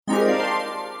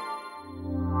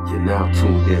You're now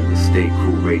tuned in to Stay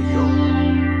Cool Radio.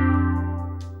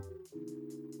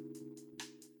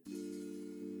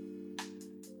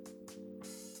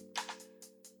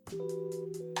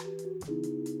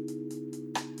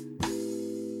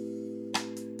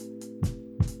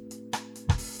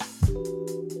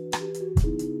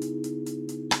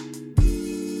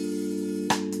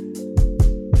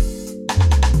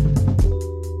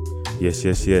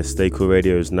 Yes. Stay Cool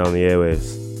Radio is now on the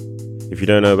airwaves. If you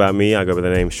don't know about me, I go by the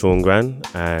name Sean Gran,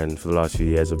 and for the last few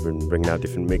years I've been bringing out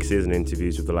different mixes and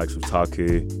interviews with the likes of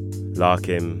Taku,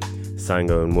 Larkim,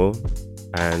 Sango and more.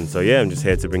 And so I'm just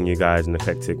here to bring you guys an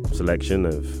eclectic selection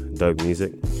of dope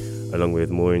music, along with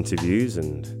more interviews,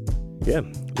 and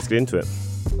let's get into it.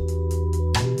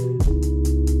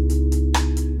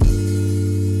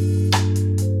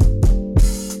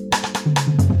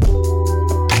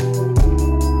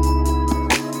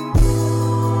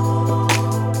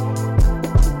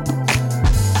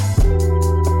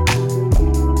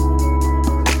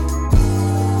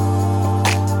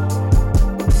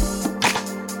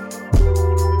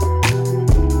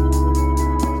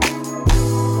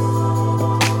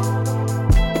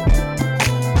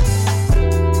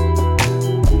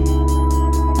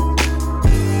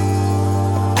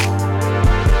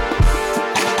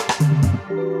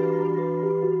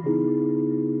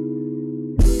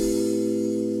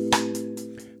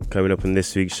 Coming up on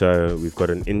this week's show, we've got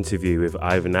an interview with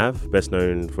Ivan Av, best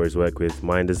known for his work with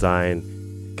Mind Design,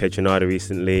 Ketchenada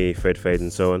recently, Fred Fade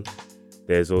and so on.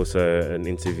 There's also an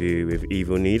interview with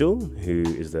Evil Needle, who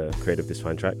is the creator of this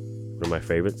fine track, one of my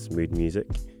favourites, Mood Music.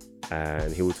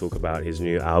 And he will talk about his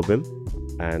new album.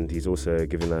 And he's also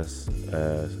given us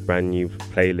a brand new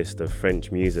playlist of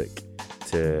French music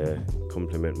to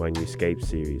complement my new Scape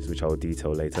series, which I will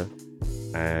detail later.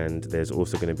 And there's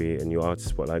also going to be a new artist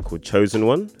spotlight called Chosen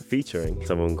One, featuring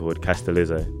someone called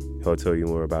Castellizzo, who I'll tell you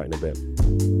more about in a bit.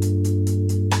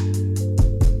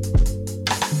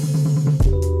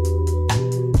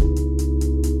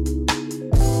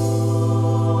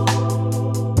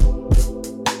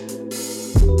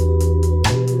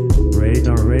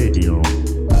 Radar Radio.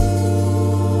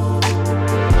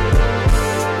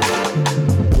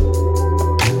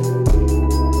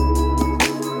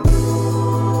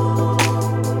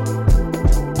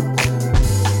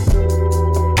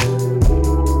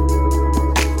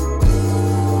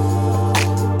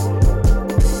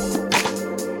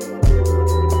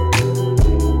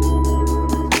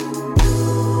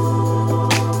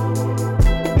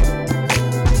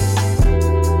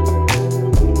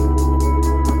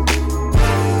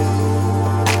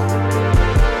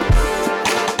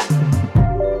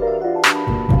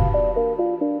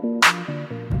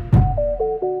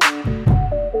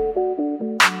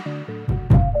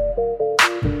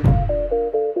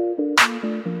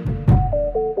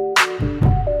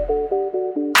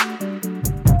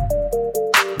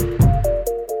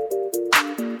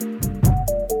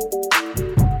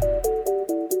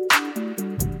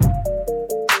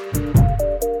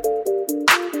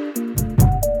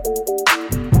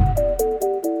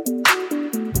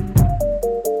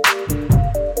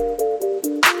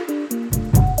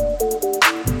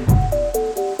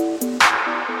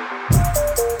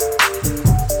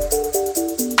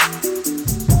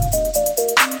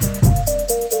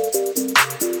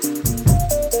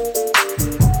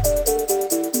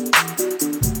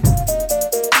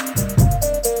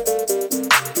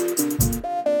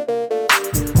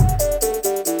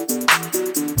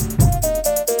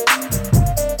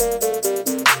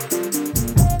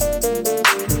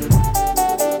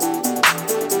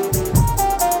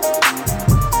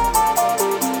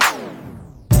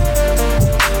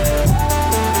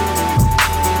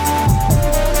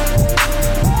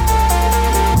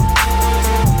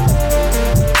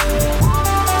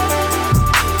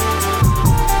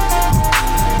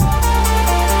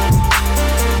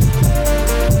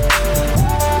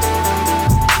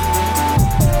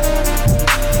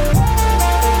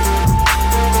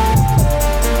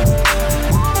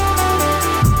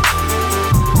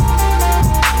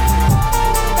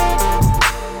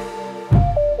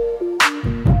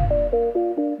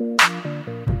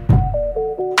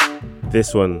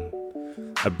 This one,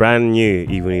 a brand new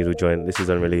Evil Needle joint. This is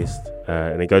unreleased,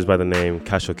 and it goes by the name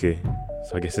Kashoku.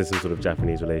 So I guess it's some sort of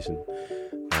Japanese relation.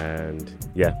 And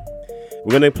we're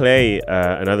going to play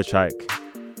another track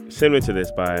similar to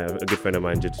this by a good friend of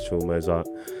mine, Digital Mozart,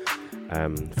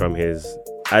 from his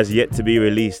as yet to be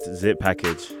released zip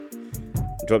package.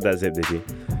 Drop that zip, Digi.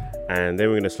 And then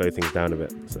we're going to slow things down a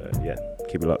bit. So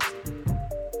keep it locked.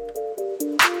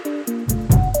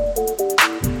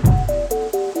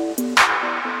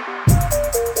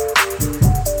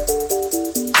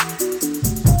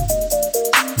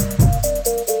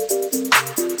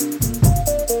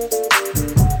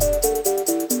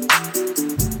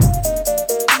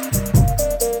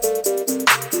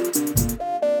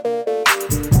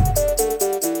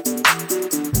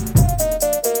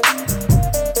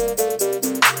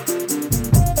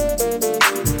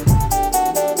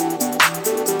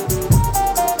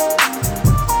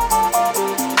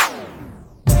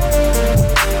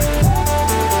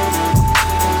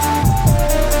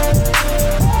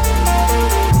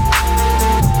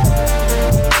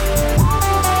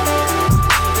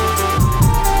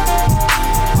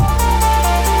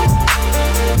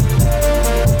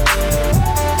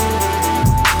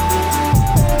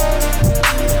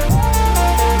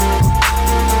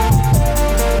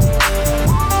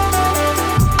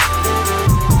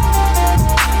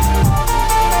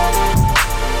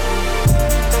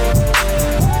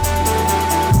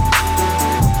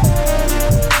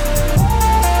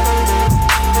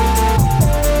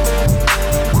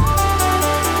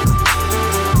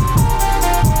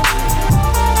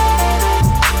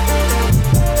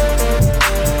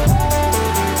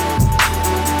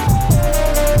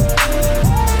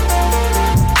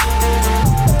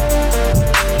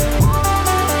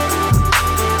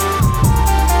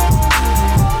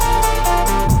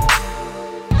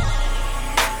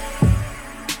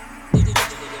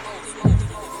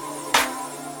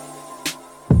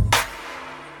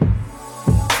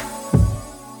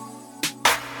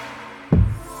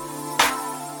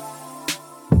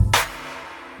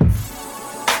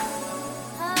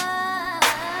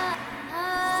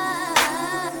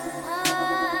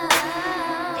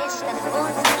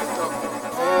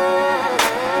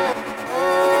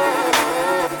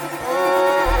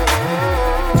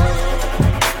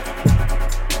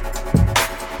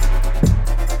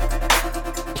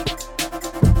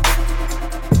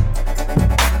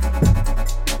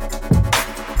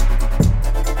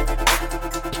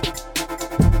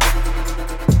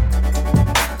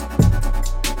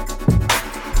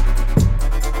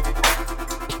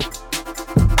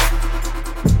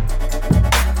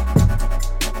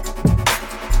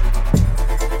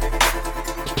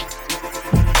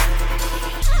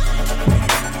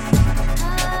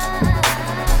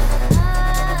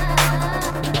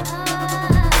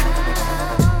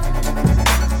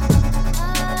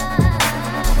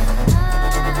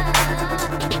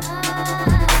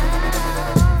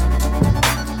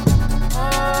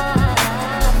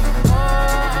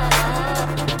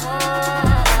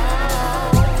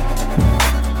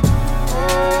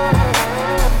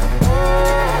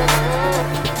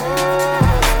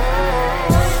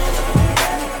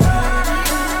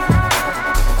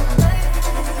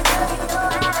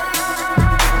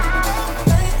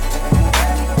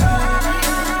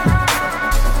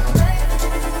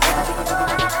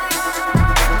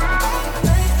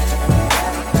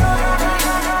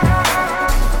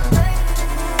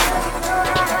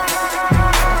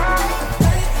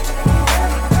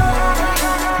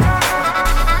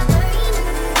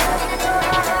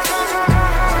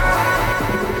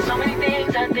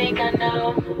 I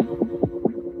know,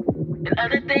 and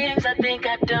other things I think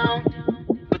I don't.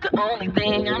 But the only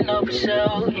thing I know for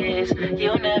sure is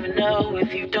you'll never know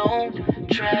if you don't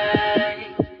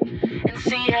try and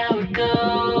see how it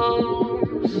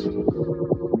goes.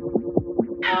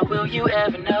 How will you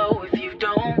ever know if you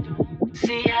don't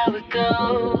see how it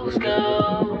goes?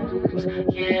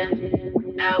 Yeah.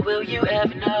 How will you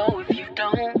ever know if you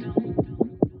don't?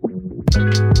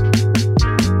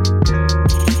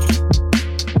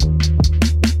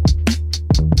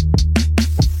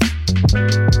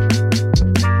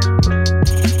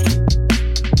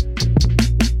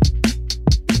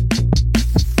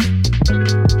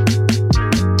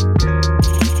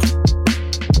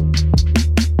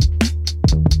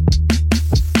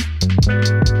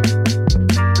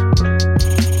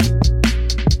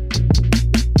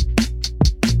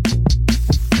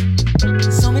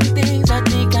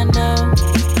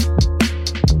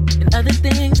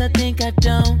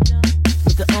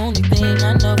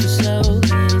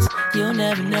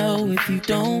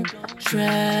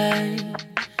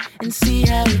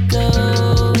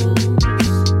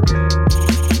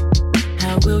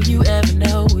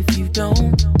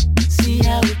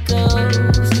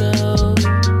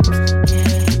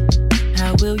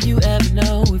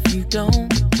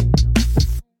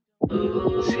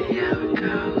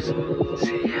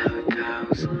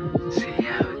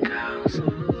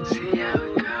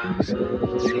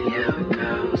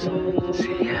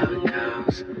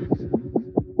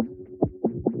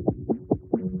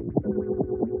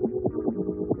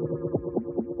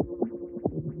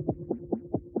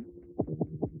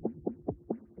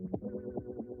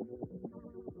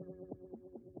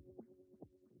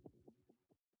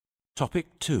 Topic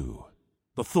 2.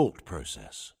 The thought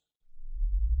process.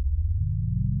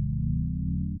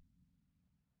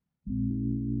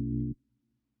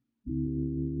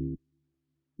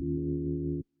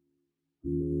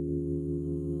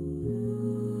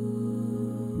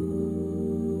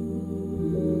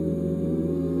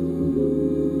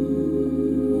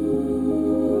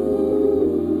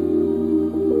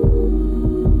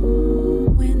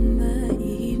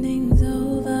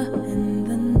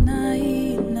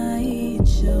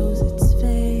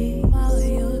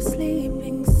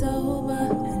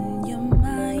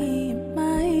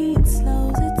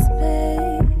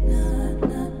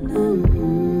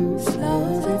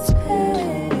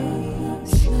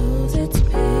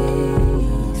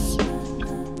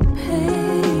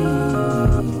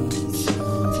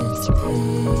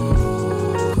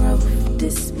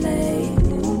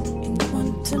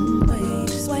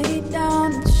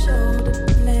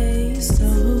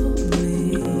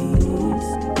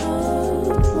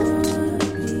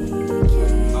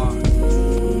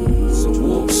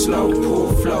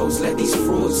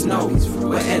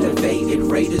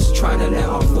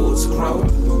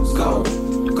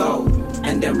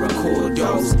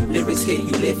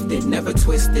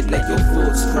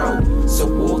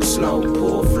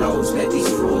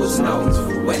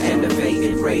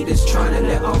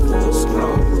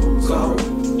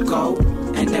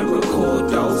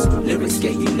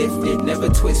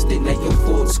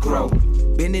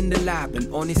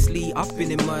 Honestly, I've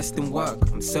been immersed in work.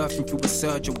 I'm surfing through a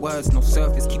surge of words, no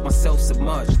surface, keep myself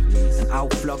submerged. And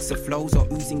outflux of flows are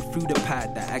oozing through the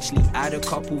pad that actually add a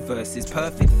couple verses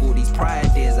perfect for these prior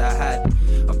days I had.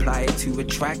 Apply it to a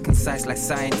track, concise like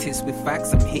scientists with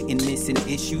facts. I'm hitting missing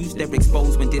issues, they're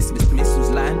exposed when dismissed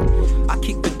missiles land. I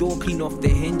kick the door clean off the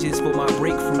hinges for my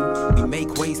breakthrough. We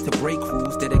make ways to break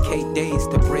rules, dedicate days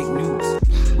to break news.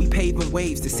 We paving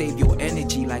waves to save your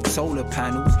energy like solar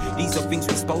panels. These are things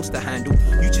we're supposed to handle.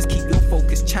 You just keep your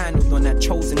focus channeled on that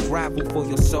chosen gravel for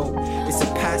your soul. It's a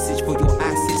passage for your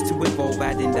assets to evolve,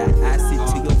 adding that acid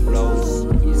to your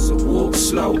flows. So walk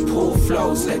slow, pull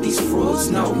flows, let these frauds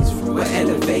know. We're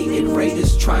elevated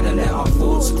raiders trying to let our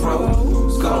thoughts grow.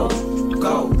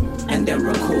 Go, and then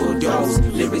record those.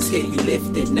 Lyrics get you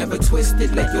lifted, never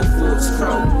twisted, let your thoughts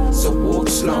grow. So walk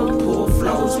slow, pull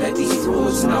flows, let these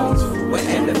frauds know. We're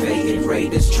elevated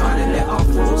raiders trying to let our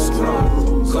thoughts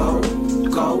grow.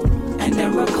 Go, and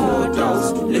then record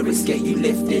those. Lyrics get you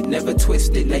lifted, never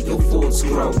twisted, let your thoughts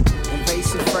grow.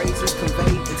 Invasive phrases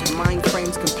conveyed into mind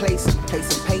frames complacent,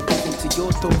 placing papers into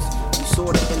your thoughts. You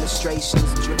saw the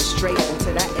illustrations, driven straight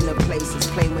into that inner place. It's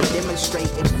plain we're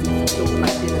demonstrating. Feels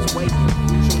like dinner's waiting.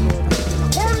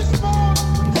 Word is born.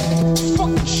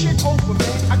 Fucking shit over,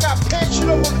 man. I got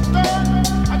Pangelo on the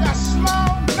third. I got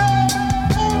Slow, man.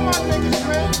 All my niggas,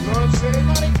 man. You know what I'm saying?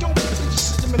 Now they don't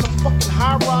just sit them in the fucking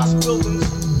high-rise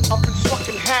buildings up in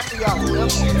fucking happy hour. You know what I'm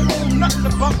saying? They don't know nothing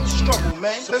about the struggle,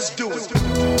 man. Let's do it.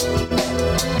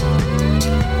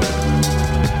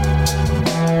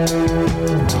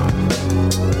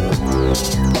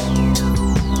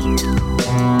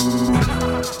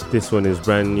 This one is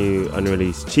brand new,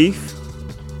 unreleased Chief,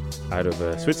 out of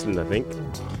Switzerland, I think.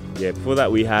 Yeah, before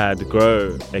that we had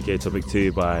Grow, aka Topic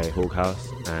 2 by Hawk House,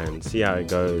 and See How It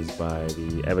Goes by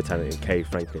the ever-talented K.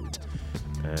 Franklin.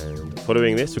 And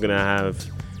following this, we're going to have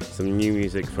some new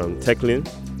music from Teclin,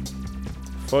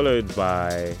 followed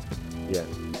by,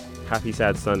 Happy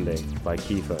Sad Sunday by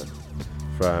Kiefer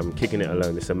from Kicking It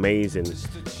Alone, this amazing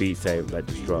beat tape that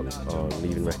just dropped on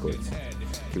Leaving Records.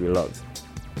 Keep it locked.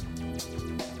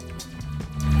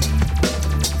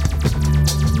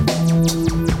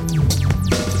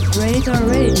 Radar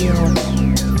Radio.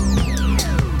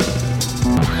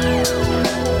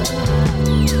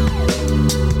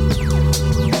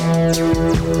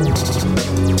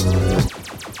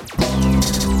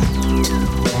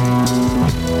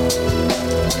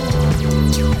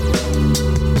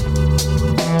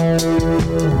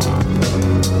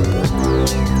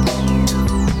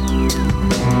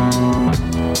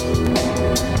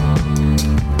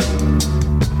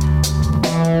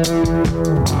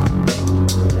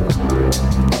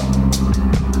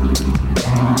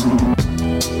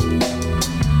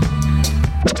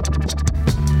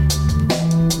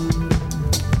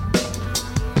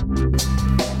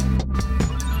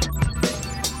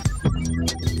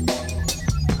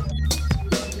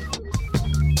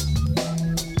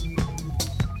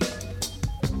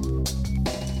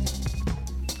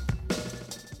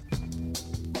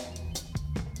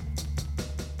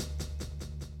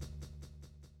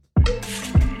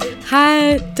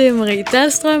 Hej, det er Marie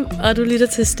Dahlstrøm, og du lytter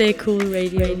til Stay Cool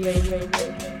Radio.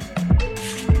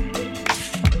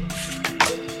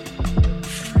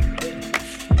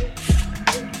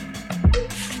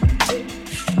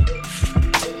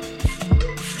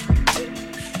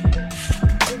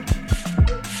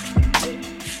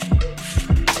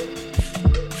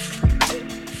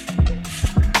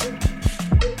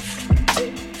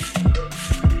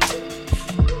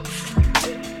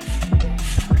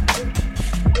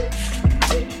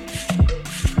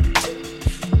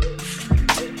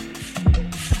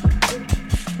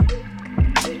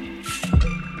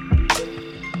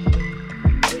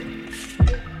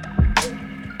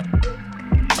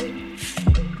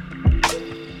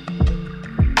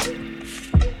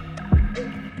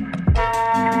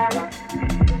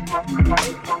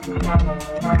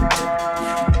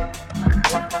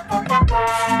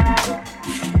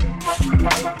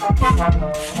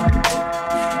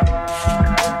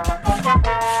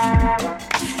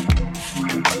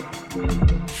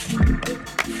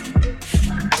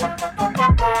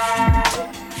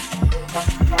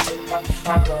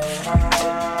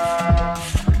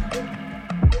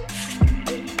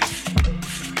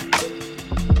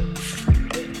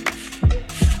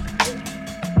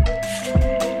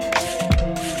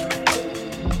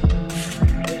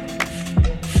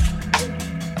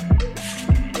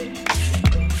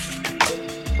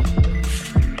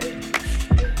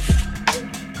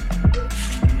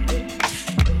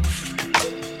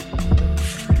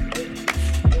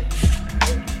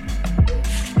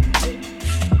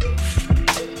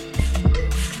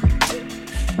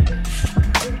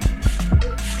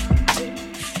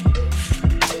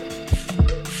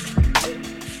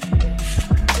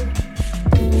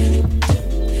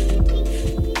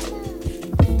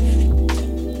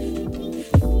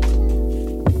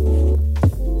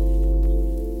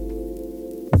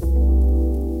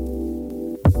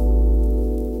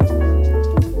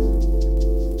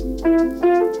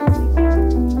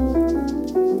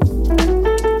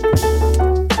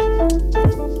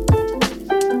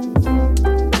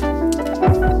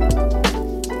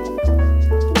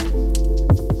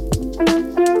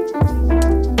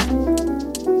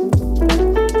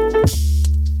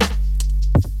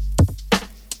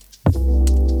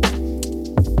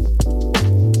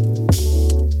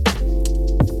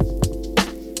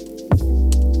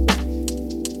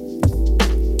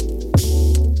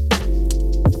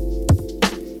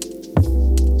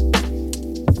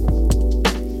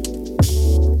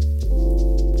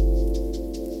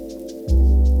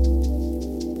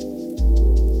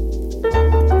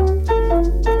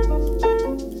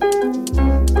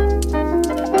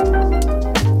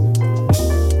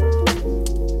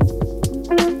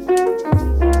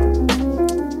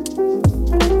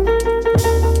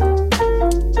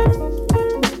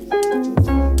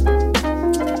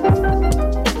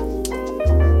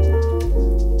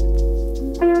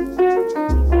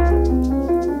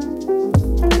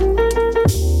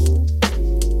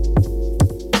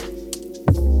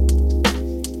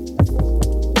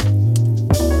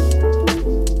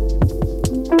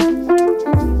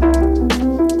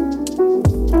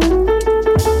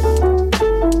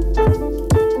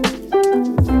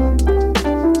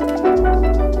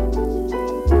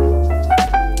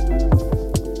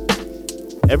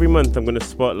 month, I'm going to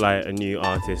spotlight a new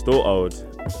artist or old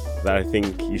that I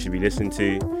think you should be listening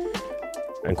to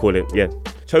and call it,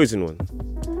 Chosen One.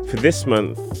 For this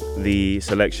month, the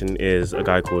selection is a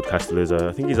guy called Castelluzzo.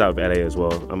 I think he's out of LA as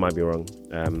well. I might be wrong.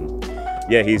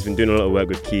 He's been doing a lot of work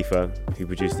with Kiefer, who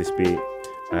produced this beat,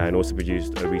 and also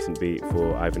produced a recent beat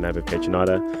for Ivan Ab of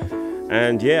Kechinada.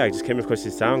 And I just came across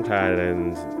his SoundCloud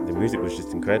and the music was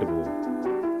just incredible.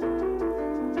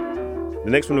 The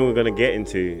next one we're going to get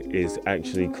into is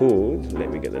actually called,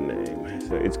 let me get the name.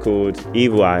 So it's called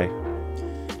Evil Eye.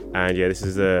 And this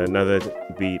is another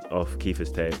beat off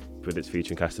Kiefer's tape, but it's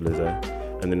featuring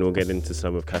Castelluzzo. And then we'll get into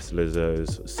some of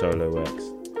Castelluzzo's solo works.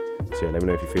 So let me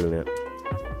know if you're feeling it.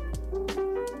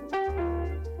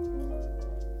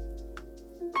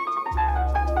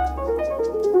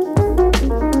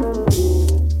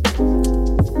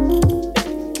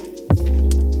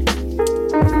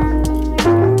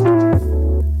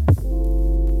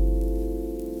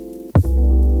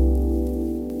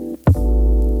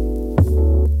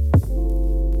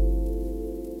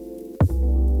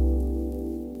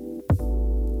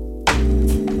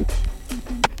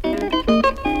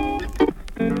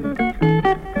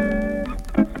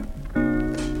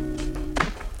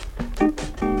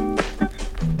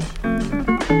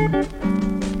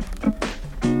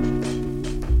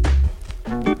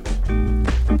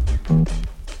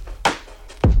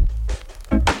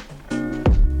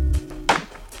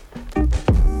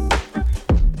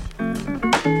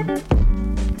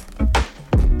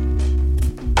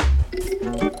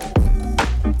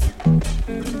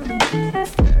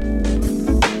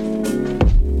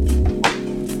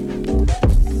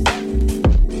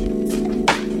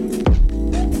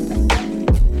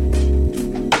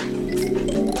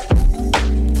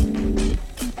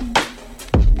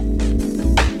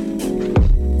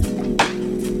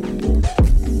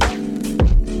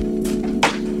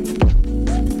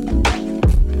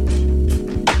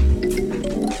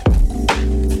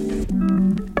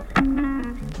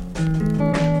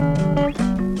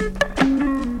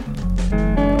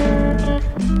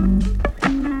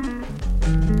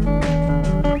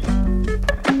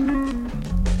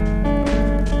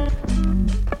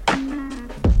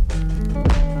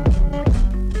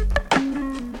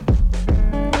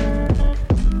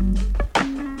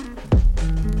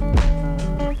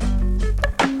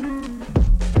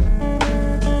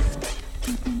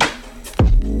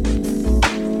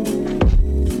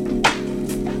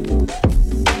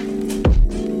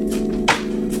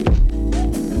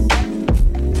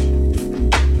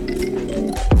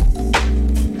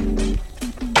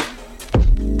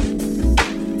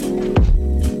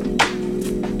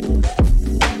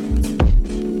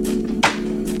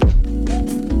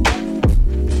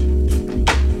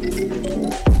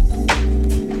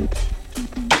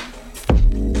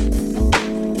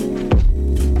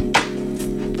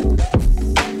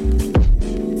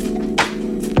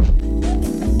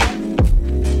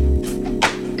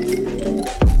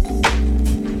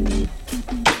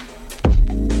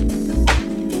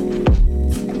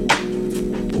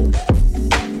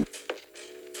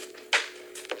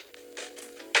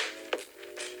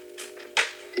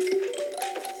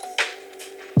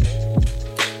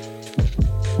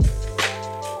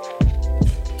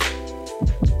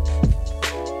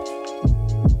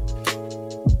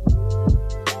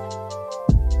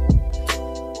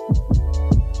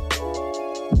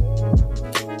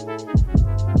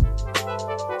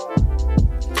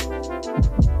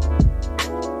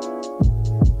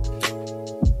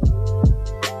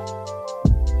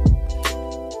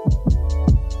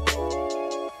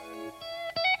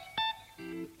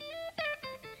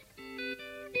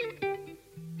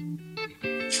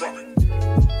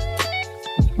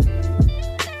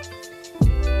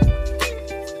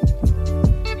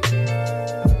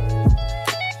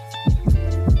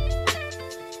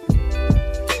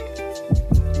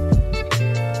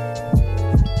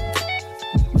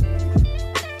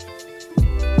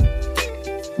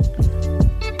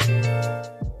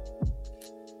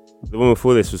 The one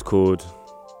before this was called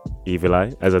Evil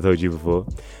Eye, as I told you before.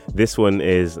 This one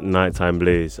is Nighttime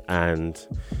Blues, and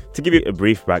to give you a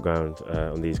brief background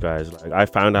on these guys, I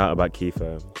found out about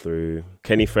Kiefer through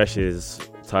Kenny Fresh's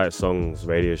Tight Songs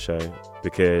radio show,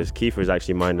 because Kiefer is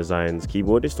actually Mind Design's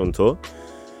keyboardist on tour.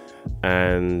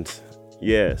 And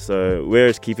yeah, so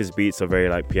whereas Kiefer's beats are very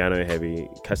like piano heavy,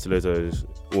 Castelluzzo's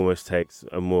almost takes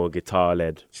a more guitar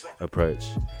led approach,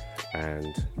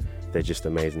 and they're just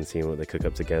amazing seeing what they cook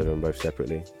up together and both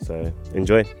separately. So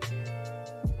enjoy.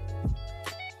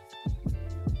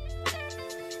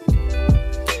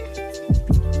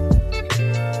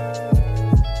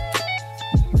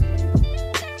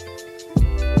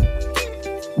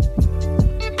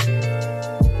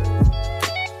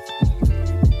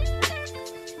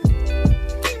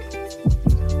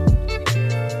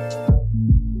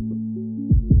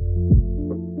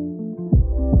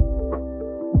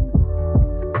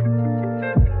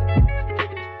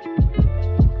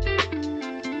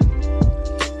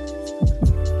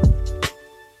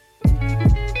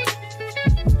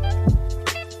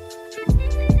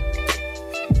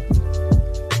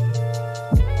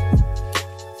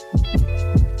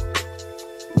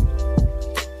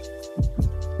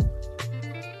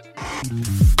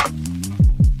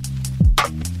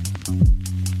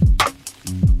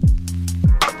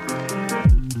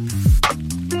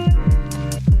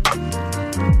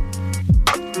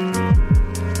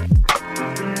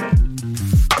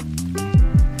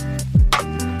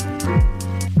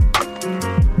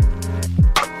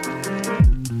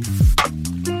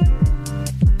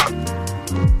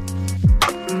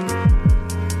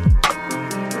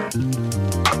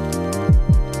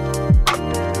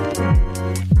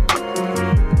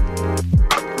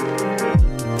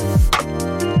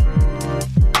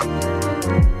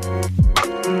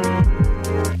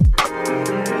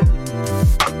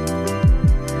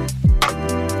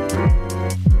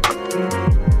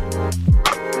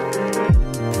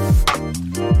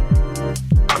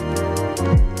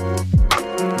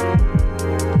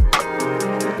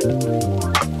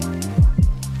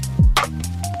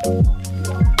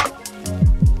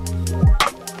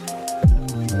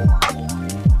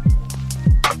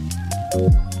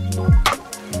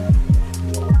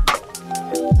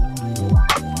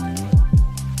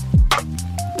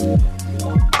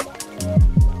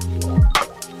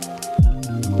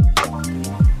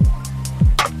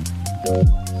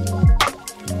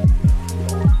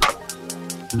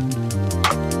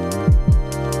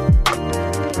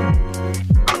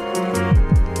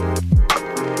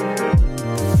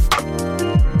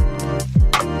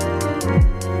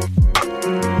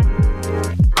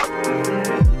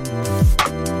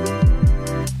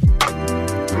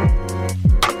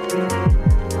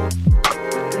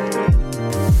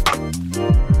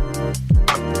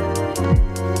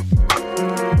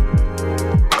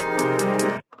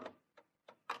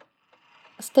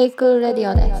 ステイクレデ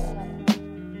ィオです。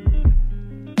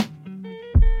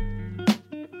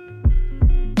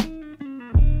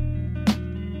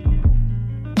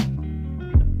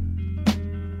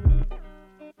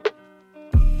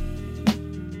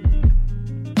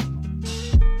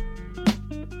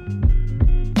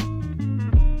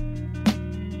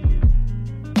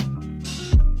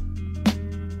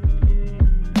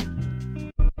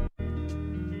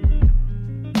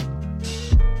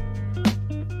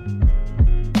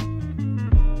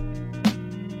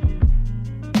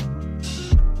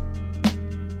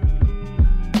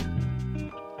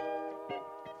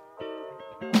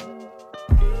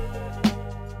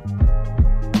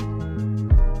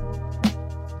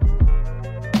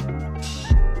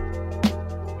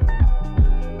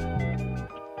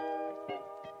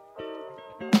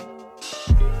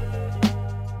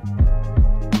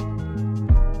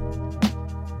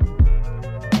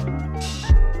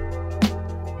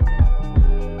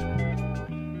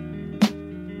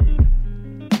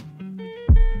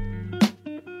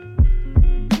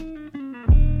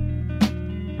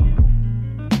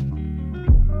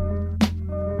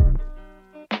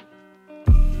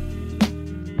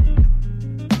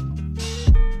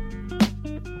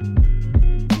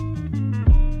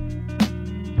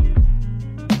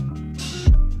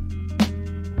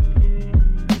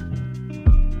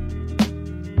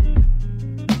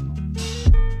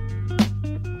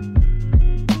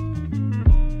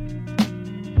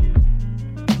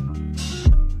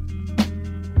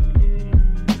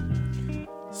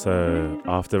So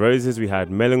after Roses, we had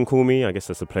Melancholy. I guess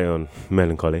that's a play on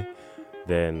melancholy.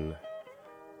 Then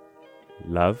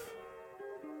Love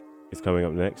is coming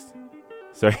up next.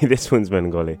 Sorry, this one's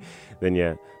Melancholy. Then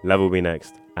yeah, Love will be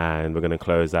next. And we're going to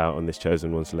close out on this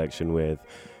Chosen One selection with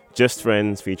Just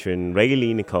Friends featuring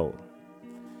Rayleigh Nicole.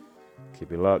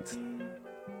 Keep it locked.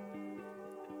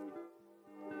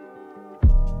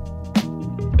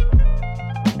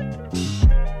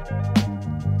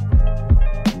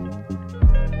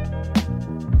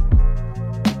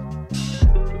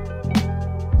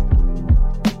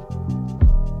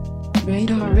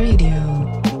 Radar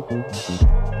Radio.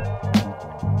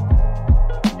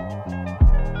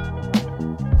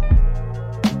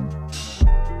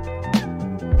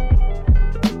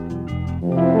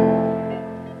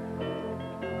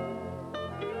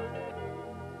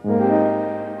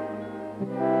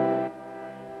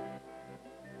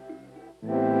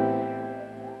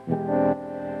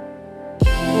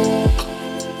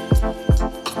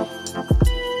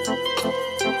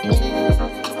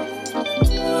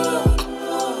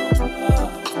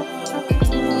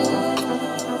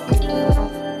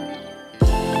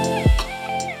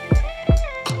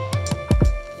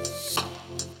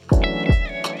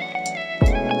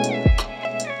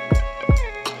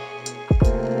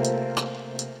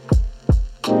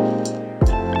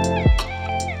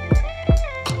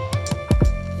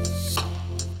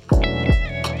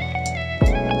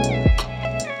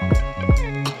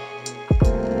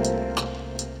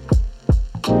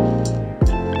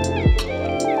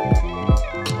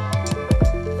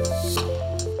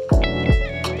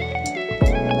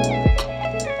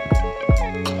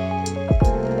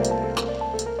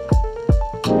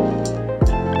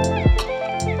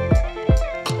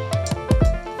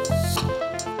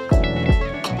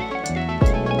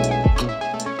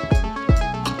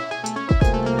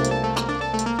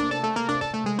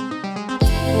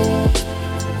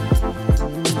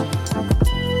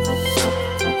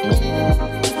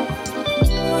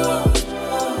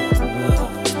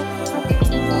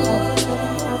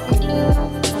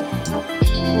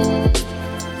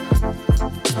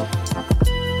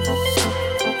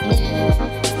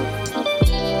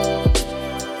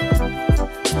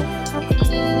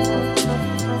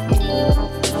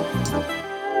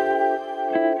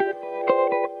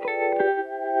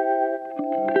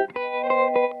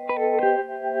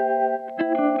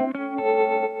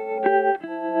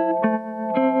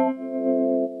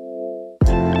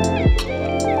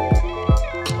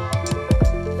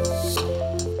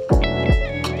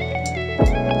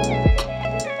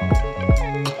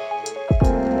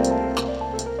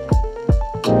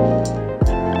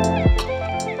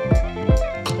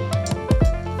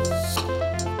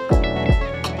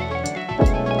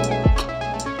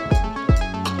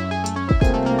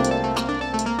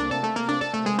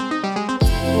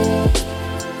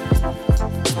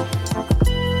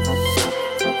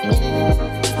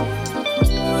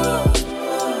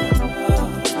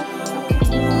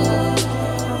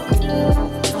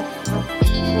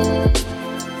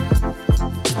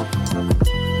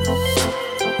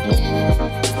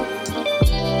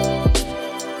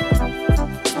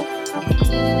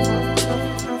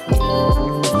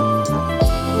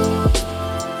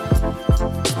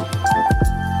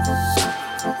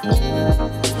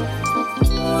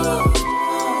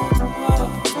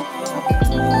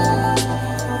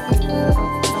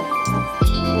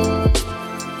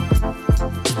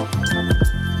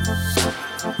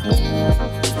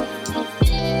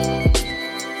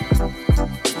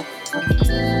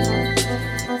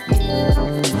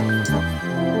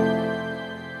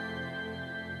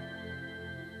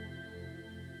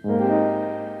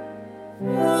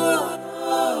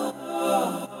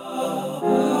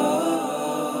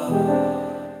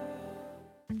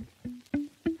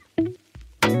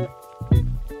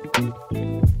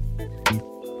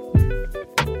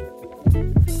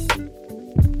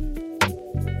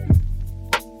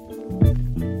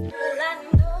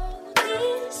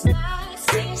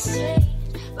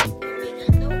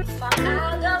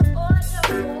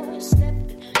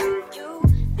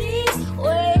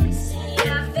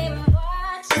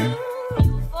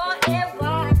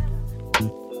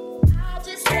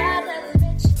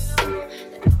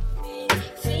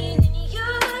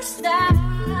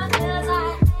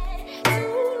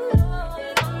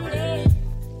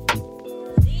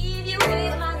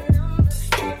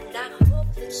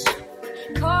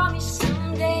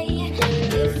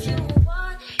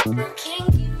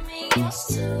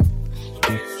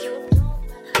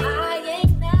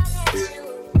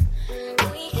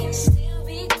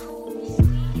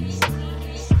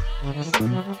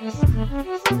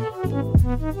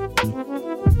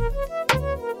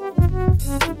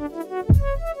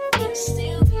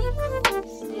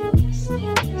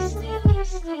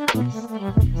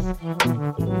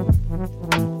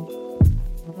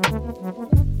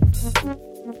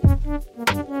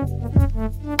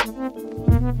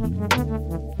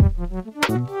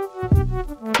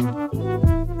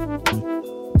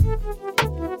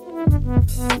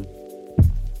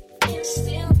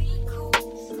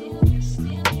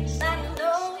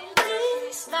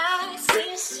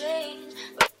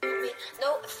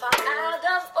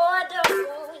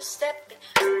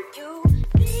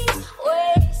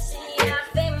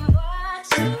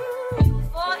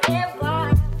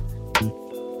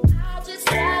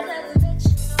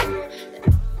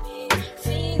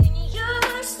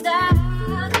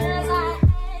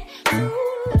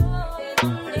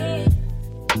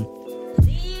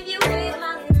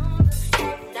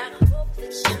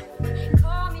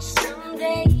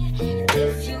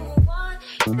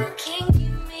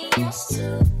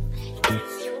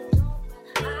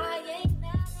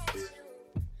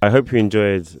 I hope you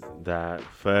enjoyed that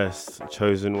first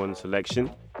Chosen One selection.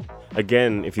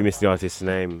 Again, if you missed the artist's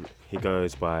name, he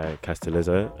goes by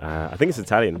Castellizzo. I think it's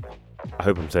Italian. I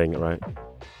hope I'm saying it right.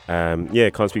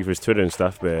 Can't speak for his Twitter and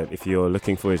stuff, but if you're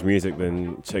looking for his music,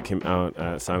 then check him out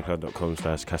at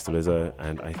soundcloud.com/Castellizzo,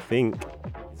 and I think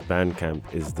his Bandcamp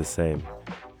is the same.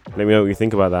 Let me know what you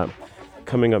think about that.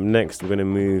 Coming up next, we're going to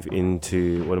move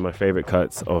into one of my favorite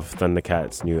cuts of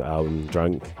Thundercat's new album,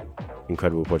 Drunk.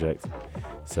 Incredible project.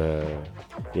 So,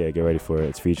 get ready for it.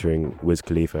 It's featuring Wiz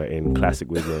Khalifa in classic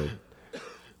Wiz mode.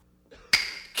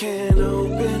 Can't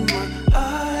open my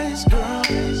eyes, girl,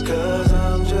 'cause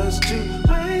I'm just too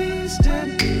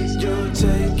wasted. You're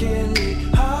taking me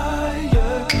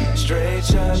higher, straight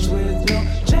shots with no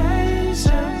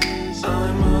chaser.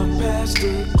 I'm up past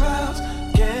the clouds,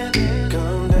 can't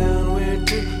come down, we're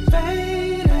too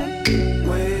faded.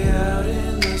 Way out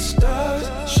in the stars,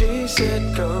 she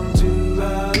said come to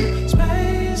outer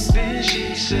space. Then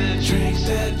she said drink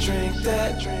that, drink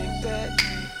that, drink that.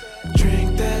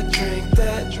 Drink that, drink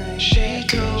that, drink. She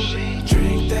told me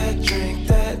drink that, drink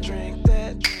that, drink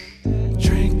that,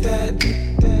 drink that,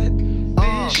 that.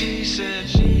 She said,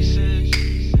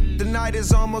 the night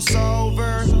is almost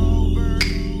over,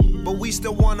 but we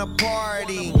still wanna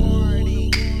party.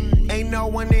 Ain't no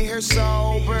one in here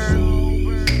sober.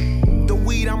 The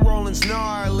weed I'm rolling's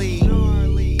gnarly.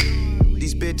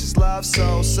 These bitches love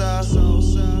Sosa.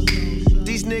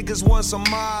 These niggas want some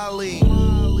Molly.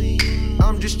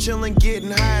 I'm just chillin',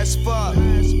 getting high as fuck.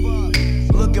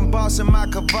 Looking boss in my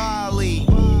Cavalli.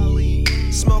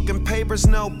 Smoking papers,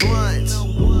 no blunts.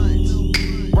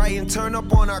 Writing turn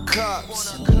up on our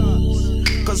cups.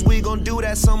 'Cause we gon' do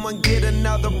that, someone get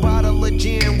another bottle of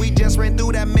gin. We just ran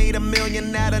through that, made $1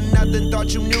 million out of nothing,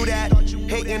 thought you knew that.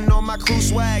 Hating on my crew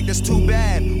swag, that's too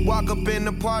bad. Walk up in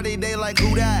the party, they like,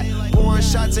 who that? Pouring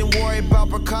shots, ain't worry about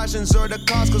precautions or the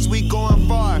cost, 'cause we going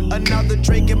far. Another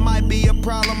drink, it might be a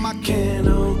problem, I can't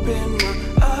open my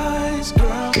eyes,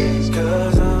 girl,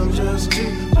 'cause I'm just too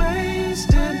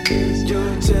wasted.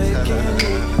 You're taking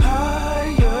me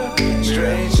higher,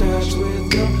 straight shots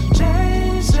with no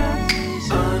chaser.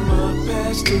 I'm up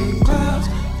past the clouds,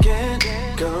 can't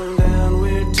come down,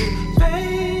 we're too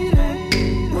faded.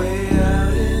 Way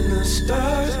out in the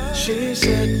stars, she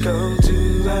said come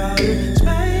to outer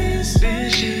space. Then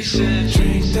she said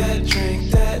drink that,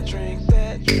 drink that, drink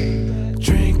that.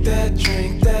 Drink that,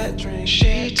 drink that, drink.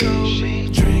 She told me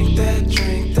drink that,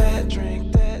 drink that,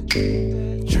 drink that.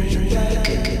 Drink that.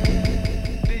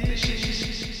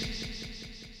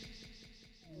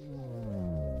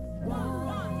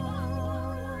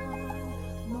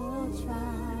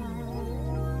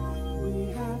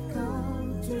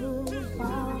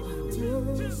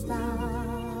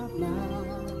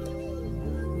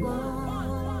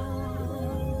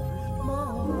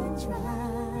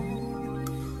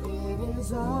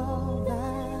 All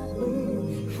that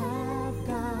we have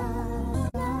got.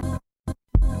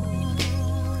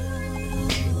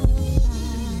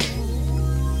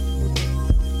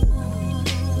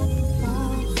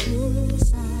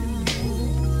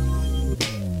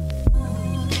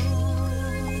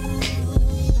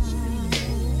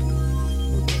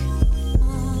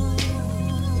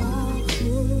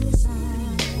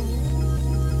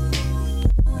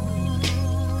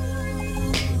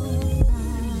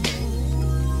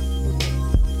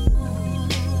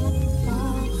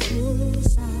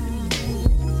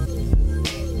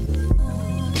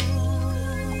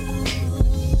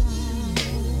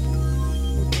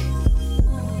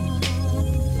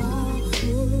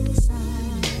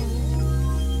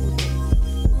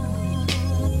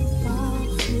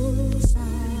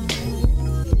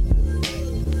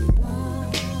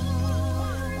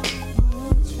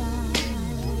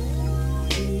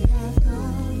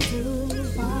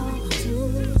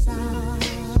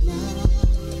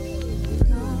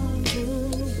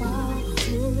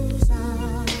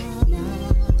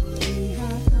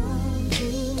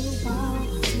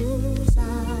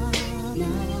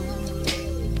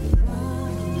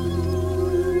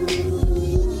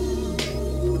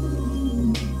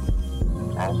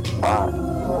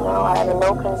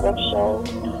 no conviction,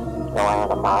 no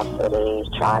animosity,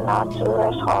 try not to,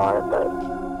 that's hard, but,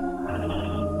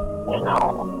 you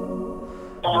know,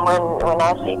 and when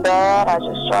I see bad, I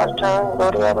just try to turn and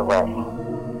go the other way.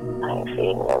 I ain't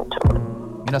feeding into it.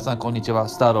 皆さんこんにちは、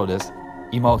スターローです。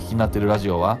今お聞きになっているラジ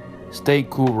オは Stay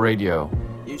Cool Radio.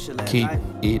 Keep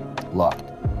it locked.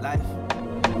 Life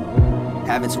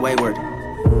have its wayward.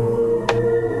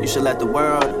 You should let the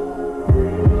world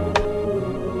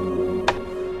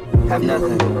have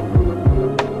nothing.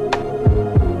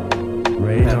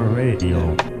 Radar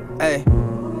Radio. Hey,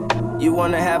 You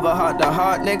wanna have a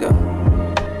heart-to-heart,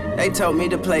 nigga? They told me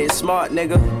to play it smart,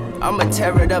 nigga. I'ma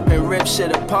tear it up and rip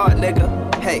shit apart,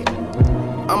 nigga. Hey,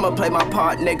 I'ma play my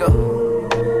part, nigga.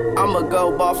 I'ma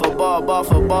go ball for ball, ball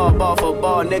for ball, ball for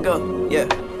ball, nigga. Yeah.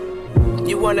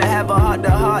 You wanna have a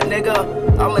heart-to-heart,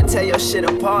 nigga? I'ma tear your shit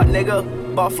apart,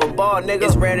 nigga. Ball for ball, nigga.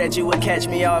 It's rare that you would catch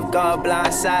me off guard,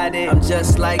 blindsided. I'm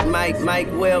just like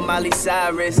Mike Will, Miley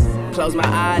Cyrus. Close my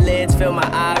eyelids, feel my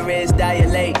iris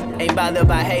dilate. Ain't bothered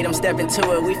by hate, I'm stepping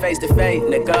to it, we face to face,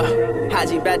 nigga.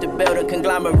 Haji about to build a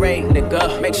conglomerate,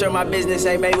 nigga. Make sure my business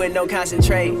ain't made with no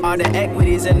concentrate. All the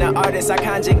equities and the artists I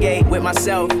conjugate with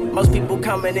myself. Most people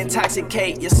come and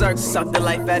intoxicate your circle. Suck the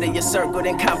life out of your circle,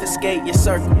 then confiscate your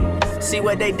circle. See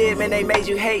what they did, man, they made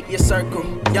you hate your circle.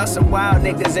 Y'all some wild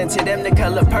niggas, into them the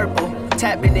color purple.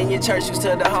 Tapping in your churches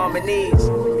to the harmonies.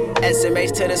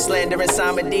 SMH to the slander and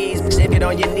Simon D's. Stick it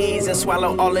on your knees and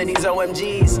swallow all of these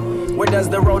OMGs. Where does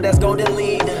the road that's golden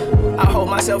lead? I hold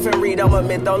myself and read, I'm a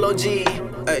mythology.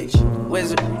 H,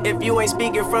 wizard, if you ain't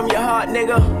speaking from your heart,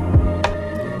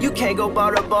 nigga, you can't go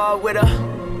bar to bar with a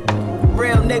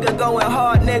real nigga going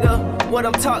hard, nigga. What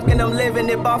I'm talking, I'm living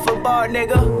it bar for bar,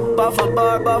 nigga. Bar for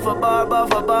bar, bar for bar, bar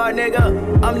for bar,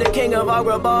 nigga. I'm the king of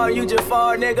Agrabah, you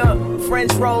Jafar, nigga.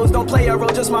 French rolls, don't play a role,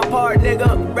 just my part,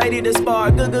 nigga. Ready to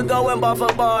spar, good going bar for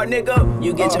bar, nigga.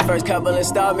 You get your first couple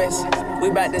installments. We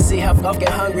about to see how fucking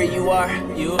hungry you are.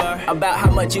 You are. About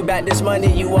how much you back this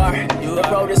money you are. The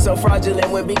road is so fraudulent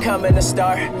when becoming a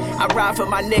star. I ride for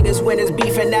my niggas when it's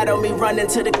beefing that on me, running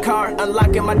to the car,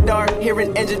 unlocking my door,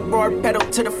 hearing engines roar, pedal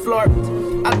to the floor.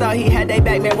 I thought he had they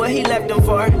back, man, what he left them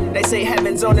for? They say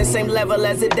heaven's on the same level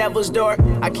as the devil's door.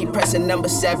 I keep pressing number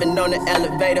 7 on the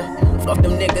elevator. Fuck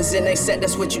them niggas in they set,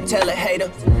 that's what you tell a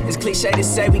hater. It's cliche to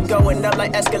say we going up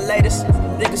like escalators.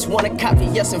 Niggas wanna copy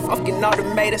us and fucking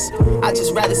automate us. I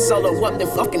just rather solo up than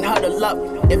fucking huddle up.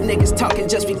 If niggas talking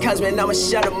just because, man, I'ma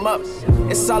shut them up.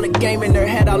 It's all a game in their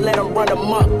head, I'll let them run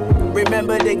them up.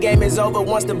 Remember the game is over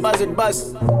once the buzzer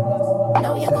busts.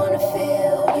 Know you're gonna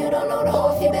feel, you don't know the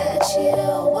half, you better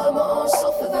chill. I'm on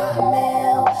sofa got a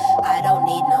meal. I don't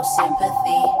need no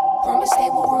sympathy. Promise they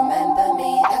will remember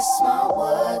me. That's my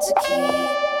word to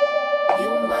keep. You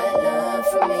might learn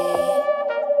from me.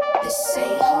 This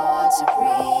ain't hard to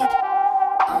read.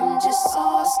 I'm just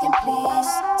asking,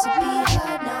 please, to be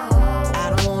heard now.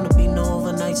 I don't wanna be no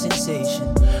overnight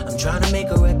sensation. I'm trying to make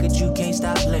a record you can't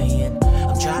stop playing.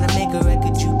 I'm trying to make a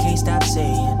record you can't stop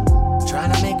saying.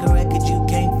 Trying to make a record you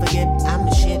can't forget. I'm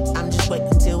the shit, I'm just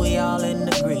waiting till we all in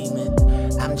agreement.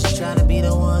 I'm just trying to be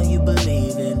the one you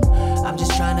believe in. I'm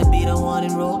just trying to be the one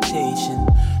in rotation.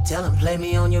 Tell them play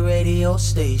me on your radio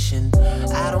station.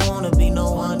 I don't wanna be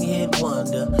no one-hit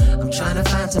wonder. I'm trying to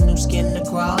find some new skin to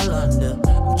crawl under.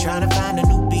 I'm trying to find a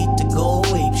new beat to go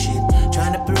ape shit.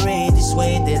 Trying to parade this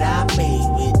way that I'm made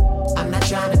with. I'm not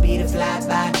trying to be the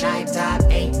fly-by-night type.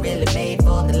 Ain't really made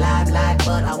for the limelight,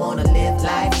 but I wanna live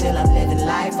life till I'm living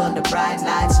life under bright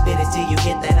lights. Spit it till you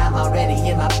get that I'm already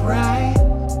in my pride.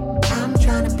 I'm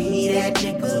trying to be that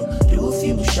nigga. Do a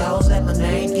few shows, let my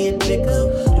name get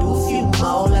bigger. Do a few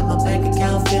more, let my bank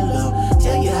account fill up.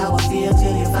 Tell you how I feel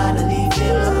till you finally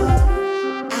fill up.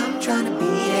 I'm trying to be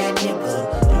that nigga.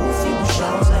 Do a few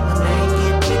shows, let my name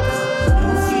get bigger. Do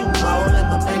a few more, let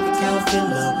my bank account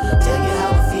fill up. Tell you how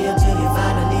I feel till you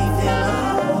finally fill up.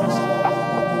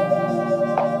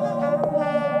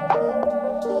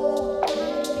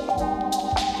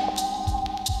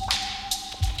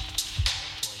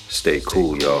 Stay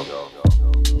cool, y'all.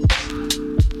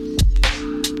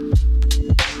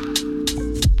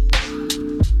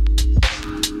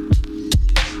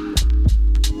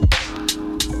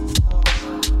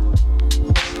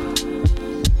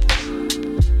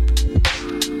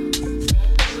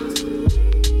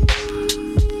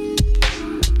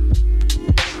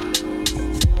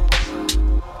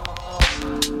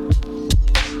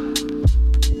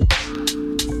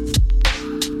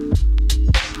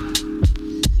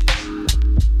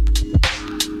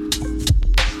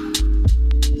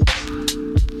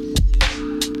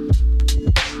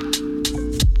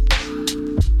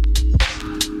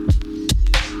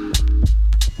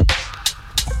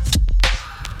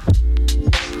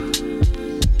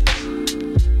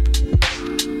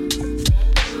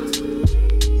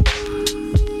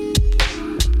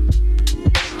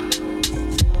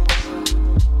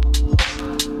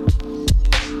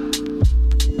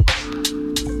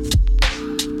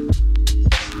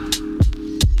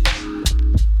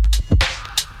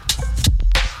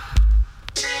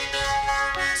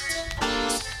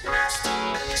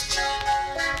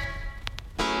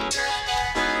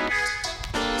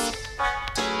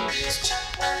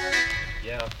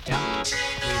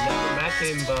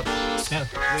 him, but no,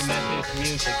 we met his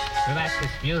music. We met his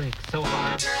music so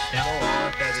hard. Yeah. So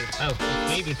hard that it's... Oh,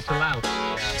 maybe it's too loud.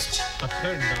 Yeah. But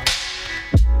turn it off.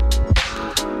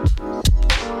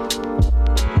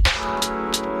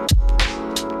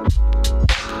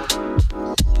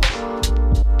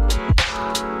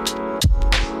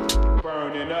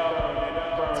 Burning up,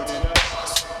 burning up.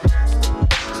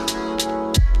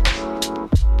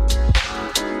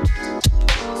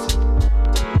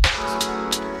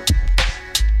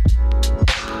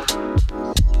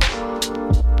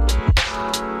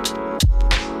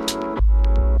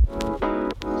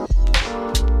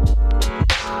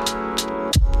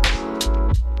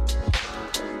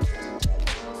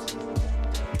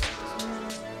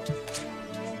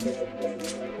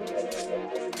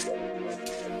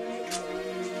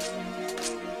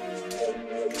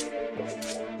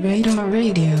 Radar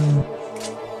Radio.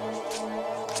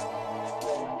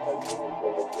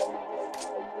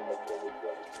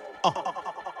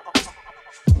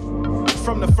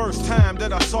 From the first time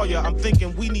that I saw ya, I'm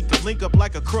thinking we need to link up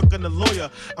like a crook and a lawyer.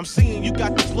 I'm seeing you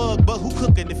got the plug, but who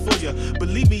cooking it for ya?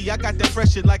 Believe me, I got that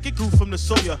fresh shit like it grew from the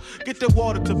soya. Get the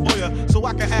water to boil so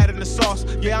I can add in the sauce.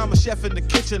 Yeah, I'm a chef in the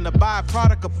kitchen, a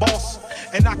byproduct of boss.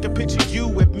 And I can picture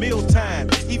you at mealtime.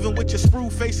 Even with your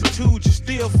sprue face and tude, you're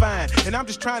still fine. And I'm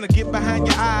just trying to get behind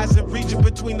your eyes and read you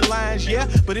between the lines, yeah?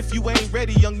 But if you ain't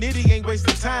ready, young Nitty ain't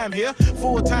wasting time here.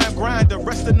 Full-time grinder,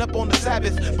 resting up on the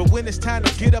Sabbath. But when it's time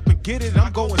to get up and get it,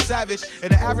 I'm going savage.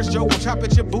 And the average Joe will chop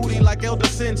at your booty like Elder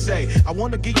Sensei. I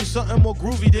wanna give you something more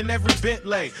groovy than every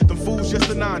Bentley. Them fools just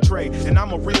an entree, and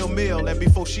I'm a real meal. And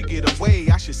before she get away,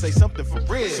 I should say something for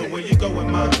real. So where you going,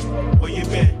 mom? Where you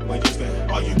been? Where you been?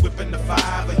 Are you whipping the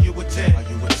 5 or you a 10? Are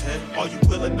you a 10? Are you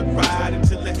willing to ride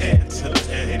until the end? Until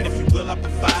the end. And if you will, I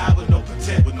provide with no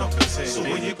pretend. With no pretend. So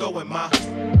where you going, mom?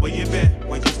 Where you been?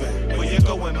 Where you been? Where you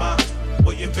going, mom?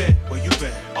 Where you been? Where you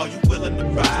been? Are you willing to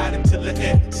ride until the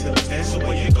end? Until the end. So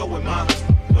where you going, mom?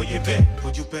 Where you been?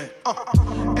 Where you been?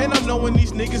 And I'm knowing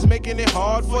these niggas making it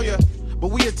hard for you. But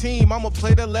we a team, I'ma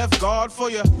play the left guard for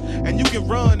you. And you can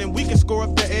run and we can score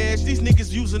up the edge. These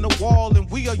niggas using the wall and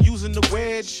we are using the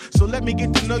wedge. So let me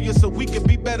get to know you so we can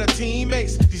be better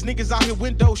teammates. These niggas out here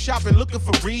window shopping looking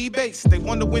for rebates. They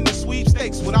want to win the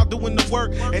sweepstakes without doing the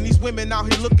work. And these women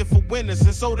out here looking for winners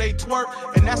and so they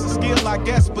twerk. And that's a skill I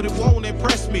guess, but it won't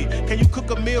impress me. Can you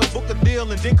cook a meal, book a deal,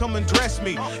 and then come and dress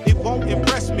me? It won't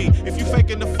impress me. If you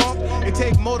faking the funk, it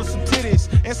take more than some titties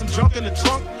and some junk in the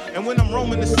trunk. And when I'm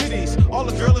roaming the cities, all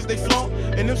the girls they flaunt,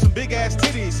 and them some big ass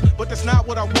titties. But that's not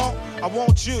what I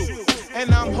want you. And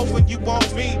I'm hoping you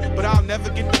want me, but I'll never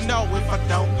get to know if I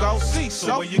don't go see.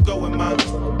 So where you going, mom?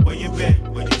 Where you been?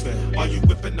 Where you been? Are you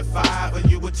whipping the 5 or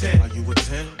you a 10? Are you a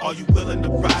 10? Are you willing to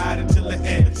ride until the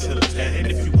end? Until the end. And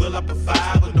if you will, I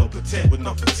provide with no pretend. With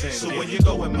no pretend. So where you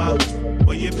going, mom?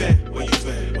 Where you been? Where you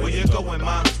been? Where you going,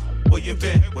 mom? Where you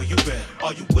been? Where you been?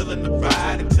 Are you willing to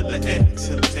ride until the end?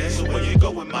 Until the end. So where you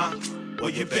going, mom? Where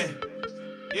you been?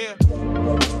 Yeah.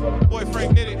 Boy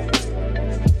Frank did it.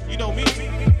 You know me.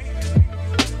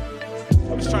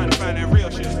 I'm just trying to find that real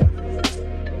shit. You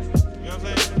know what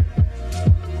I'm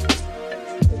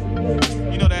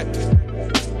saying? You know that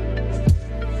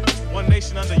one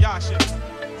nation under y'all shit.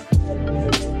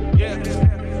 Yeah.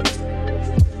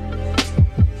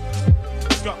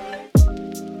 Let's go.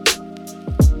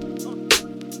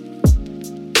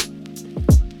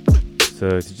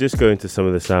 So to just go into some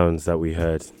of the sounds that we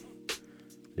heard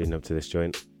leading up to this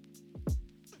joint,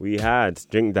 we had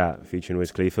Drink That featuring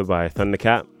Wiz Khalifa by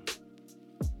Thundercat,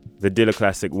 the Dilla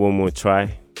classic One More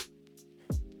Try.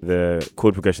 The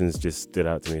chord progressions just stood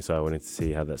out to me, so I wanted to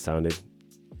see how that sounded.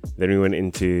 Then we went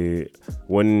into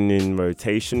One in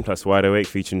Rotation plus Wide Awake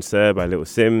featuring Sir by Little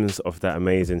Sims off that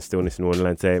amazing Stillness in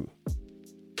Wonderland tape,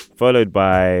 followed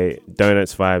by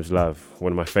Donuts Vibes Love,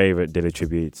 one of my favourite Dilla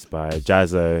tributes by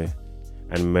Jazzo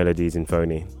and Melodies in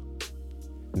Phony.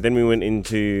 Then we went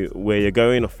into Where You're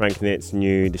Going off Frank Nitt's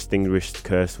new Distinguished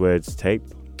Curse Words tape.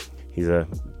 He's a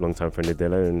long-time friend of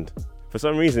Dilla, and for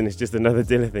some reason it's just another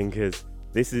Dilla thing, because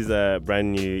this is a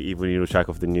brand new Evil Needle track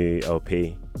off the new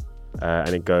LP,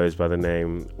 and it goes by the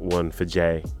name One for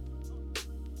Jay.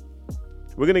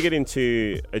 We're going to get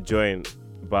into a joint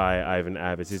by Ivan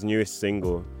Ab. It's his newest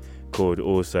single called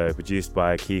Also, produced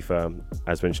by Kiefer,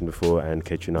 as mentioned before, and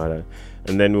Kaytranada.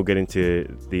 And then we'll get into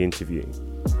the interview.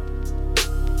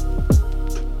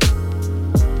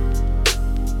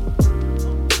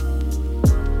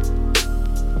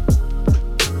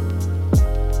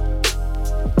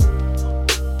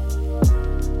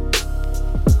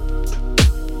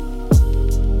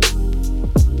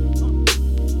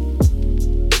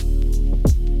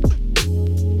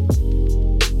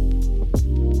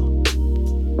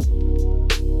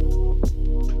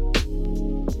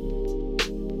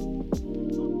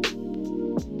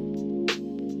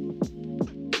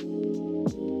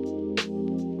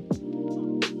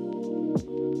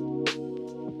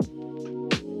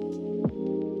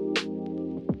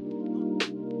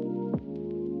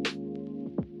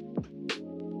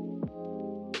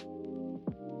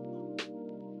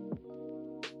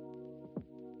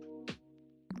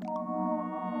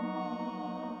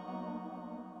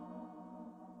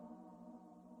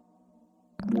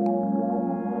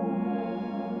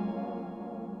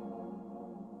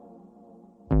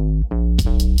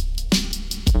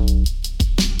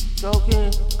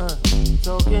 Talking,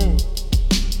 talking,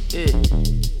 yeah.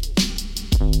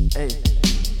 Hey,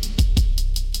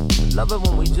 love it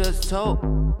when we just talk.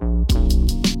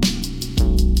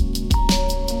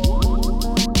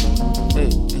 Hey,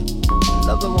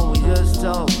 love it when we just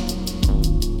talk.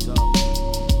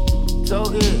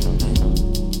 Talking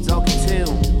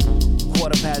till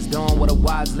dawn with a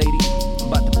wise lady.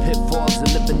 About the pitfalls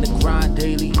of living the grind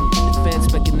daily. Defense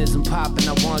mechanism popping,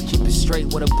 I wanna keep it straight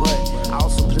with her butt. I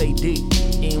also play deep,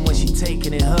 even when she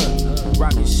taking it her.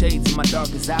 Rocking shades in my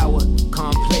darkest hour,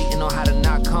 contemplating on how to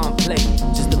not contemplate.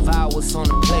 Just devour what's on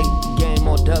the plate, game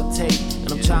more duct tape,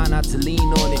 and I'm trying not to lean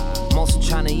on it. I'm also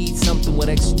trying to eat something with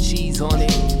extra cheese on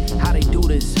it. How they do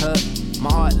this, huh?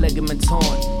 My heart ligament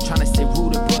torn, trying to stay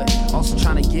rooted, but also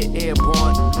trying to get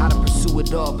airborne. How to pursue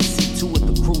it all, but see to it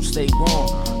the crew stay warm.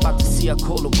 About to see how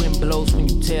cold the wind blows when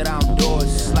you tear down doors.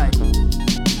 It's like,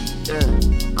 yeah,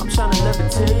 I'm trying to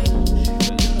levitate,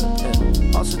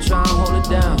 yeah, also trying to hold it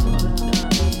down.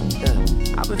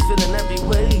 Yeah, I've been feeling every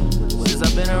way since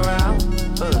I've been around.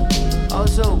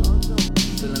 Also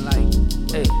feeling like,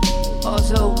 hey,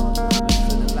 also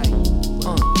feeling like,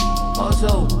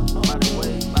 also.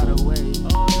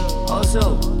 Also,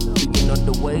 picking up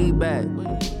the way back.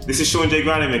 This is Sean J.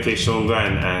 Grant, aka Sean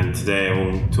Grant, and today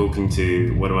I'm talking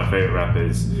to one of my favourite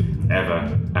rappers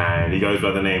ever, and he goes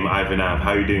by the name Ivan Av.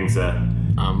 How are you doing, sir?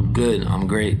 I'm good, I'm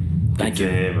great. Thank you.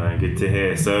 Good to hear, man, good to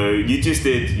hear. So you just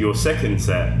did your second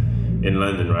set in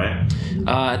London, right?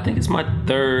 I think it's my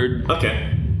third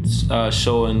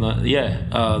show in London.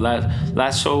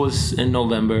 Last show was in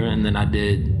November, and then I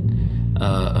did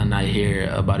a night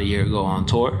here about a year ago on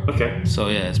tour. Okay. So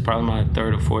yeah, it's probably my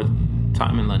third or fourth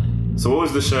time in London. So what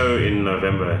was the show in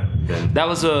November then? That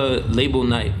was a label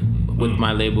night with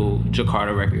my label,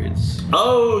 Jakarta Records.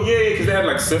 Oh yeah, because they had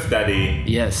like Sif Daddy.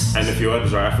 Yes. And a few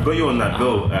others, right? I forgot you were on that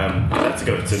bill. Had to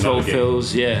go to Soul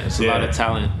Fills, yeah, it's a lot of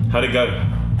talent. How'd it go?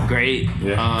 Great.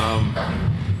 Yeah.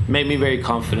 Made me very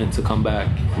confident to come back.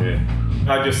 Yeah.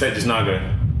 How'd your set just now go?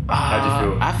 How'd you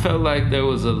feel? I felt like there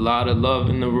was a lot of love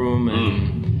in the room,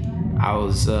 and I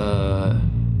was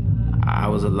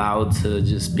allowed to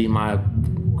just be my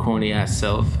corny ass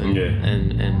self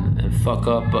and fuck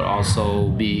up, but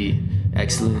also be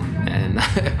excellent and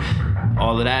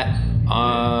all of that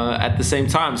at the same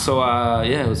time. So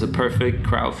it was a perfect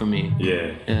crowd for me.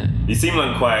 Yeah. You seem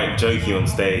like quite jokey on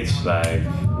stage, like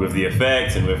with the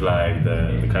effects and with like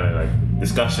the kind of like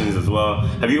discussions as well.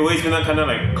 Have you always been that kind of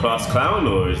like class clown,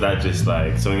 or is that just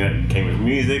like something that came with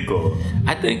music? Or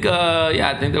I think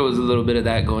I think there was a little bit of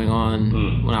that going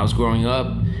on when I was growing up,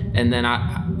 and then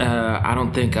I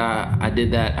don't think I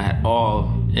did that at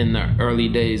all in the early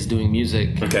days doing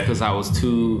music because I was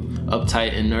too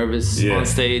uptight and nervous on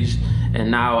stage. And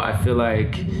now I feel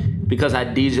like, because I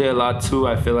DJ a lot too,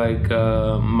 I feel like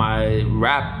my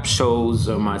rap shows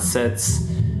or my sets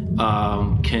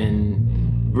can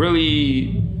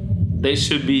really, they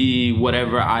should be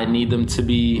whatever I need them to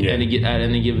be at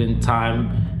any given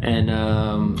time. And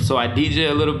so I DJ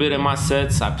a little bit in my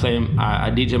sets. I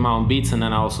DJ my own beats, and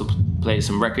then I also play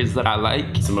some records that I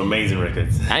like. Some amazing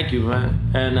records. Thank you, man.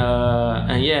 And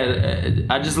yeah,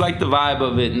 I just like the vibe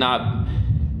of it, not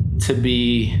to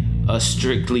be a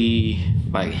strictly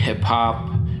like hip hop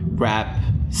rap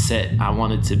set. I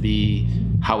want it to be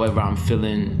however I'm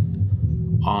feeling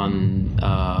on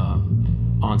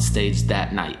stage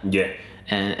that night. Yeah.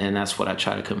 And that's what I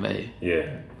try to convey.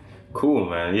 Yeah. Cool,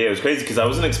 man. Yeah, it was crazy because I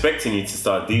wasn't expecting you to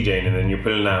start DJing, and then you're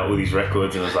pulling out all these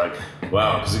records, and I was like,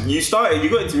 wow. Because you got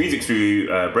into music through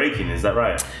breaking, is that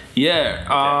right? Yeah.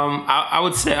 I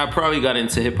would say I probably got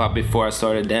into hip hop before I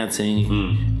started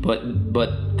dancing, but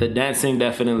the dancing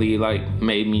definitely like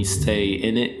made me stay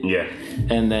in it. Yeah.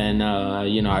 And then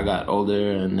I got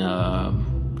older, and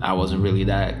I wasn't really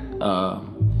that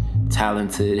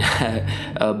talented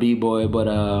b-boy, but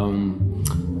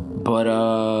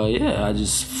I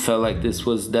just felt like this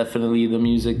was definitely the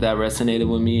music that resonated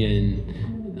with me,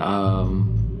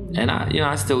 and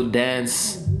I still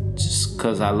dance just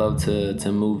because I love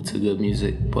to move to good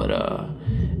music, but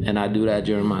and I do that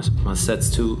during my sets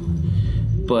too.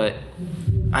 But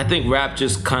I think rap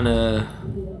just kind of,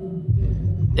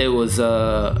 it was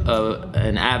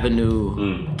an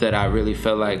avenue that I really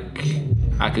felt like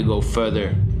I could go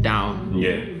further down.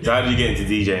 Yeah. So how did you get into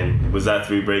DJing? Was that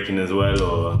through breaking as well,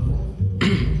 or?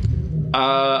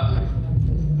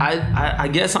 I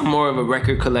guess I'm more of a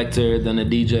record collector than a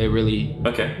DJ, really.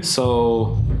 Okay.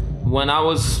 So when I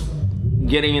was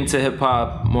getting into hip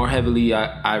hop more heavily,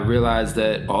 I realized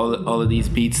that all of these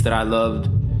beats that I loved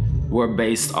were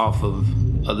based off of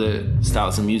other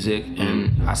styles of music,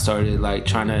 and I started like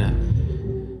trying to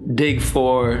dig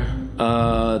for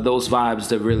those vibes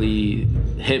that really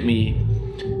hit me.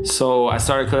 So I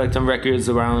started collecting records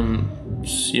around,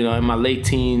 in my late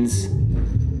teens,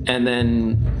 and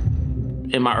then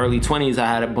in my early 20s, I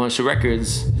had a bunch of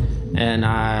records, and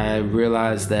I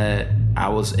realized that I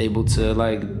was able to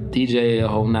like DJ a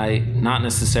whole night, not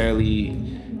necessarily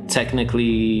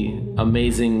technically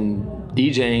amazing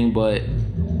DJing, but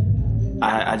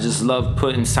I just love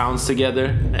putting sounds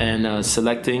together and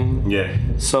selecting. Yeah.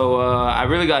 So I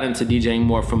really got into DJing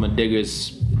more from a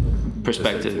digger's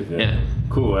perspective. Yeah.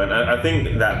 Cool. And I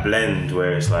think that blend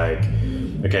where it's like,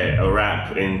 okay, a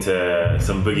rap into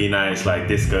some boogie nights like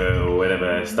disco or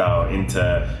whatever style,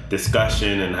 into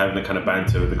discussion and having a kind of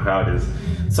banter with the crowd is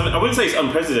something, I wouldn't say it's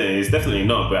unprecedented, it's definitely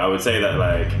not, but I would say that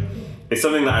like it's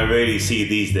something that I rarely see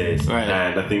these days. Right.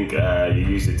 And I think you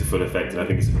use it to full effect, and I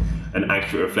think it's an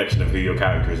accurate reflection of who your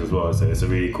character is as well. So it's a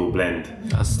really cool blend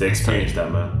to experience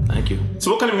that, man. Thank you.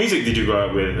 So what kind of music did you grow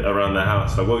up with around the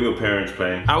house? Like what were your parents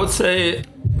playing? I would say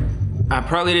I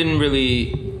probably didn't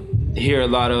really hear a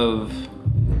lot of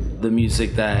the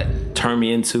music that turned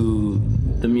me into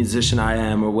the musician I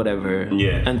am or whatever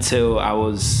until I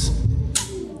was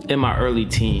in my early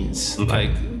teens. Okay.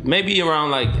 Like maybe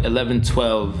around like 11,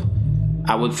 12,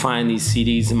 I would find these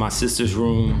CDs in my sister's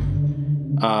room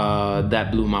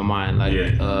that blew my mind, like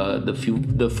the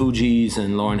Fugees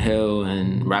and Lauryn Hill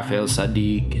and Raphael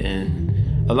Sadiq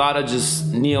and a lot of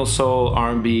just neo soul,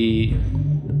 R&B,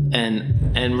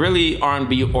 and really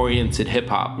R&B oriented hip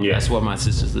hop. Yeah. That's what my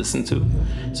sisters listened to.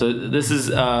 So this is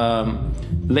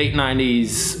late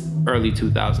 90s, early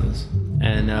 2000s,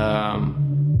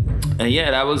 and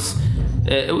yeah, that was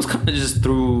it was kind of just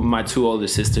through my two older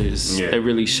sisters. Yeah. It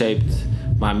really shaped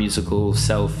my musical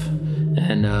self.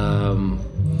 And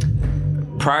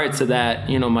prior to that,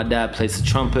 my dad plays the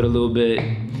trumpet a little bit.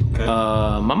 Okay.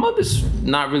 My mother's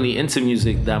not really into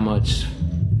music that much,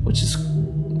 which is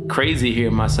crazy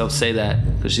hearing myself say that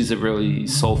because she's a really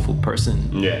soulful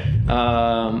person. Yeah.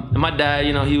 And my dad,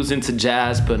 he was into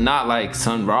jazz, but not like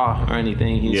Sun Ra or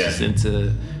anything. He was just into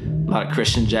a lot of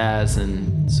Christian jazz,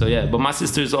 and so yeah. But my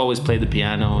sisters always played the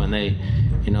piano, and they,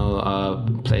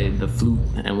 played the flute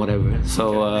and whatever.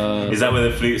 So is that where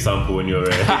the flute sample when you're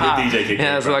the DJ kicked?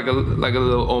 Yeah, it's like a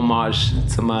little homage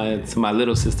to my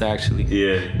little sister actually.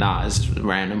 Yeah. Nah, it's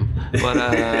random.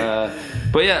 But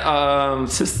but yeah,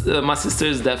 my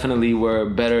sisters definitely were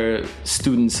better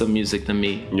students of music than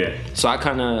me. Yeah. So I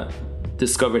kind of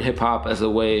discovered hip hop as a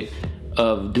way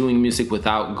of doing music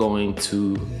without going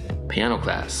to piano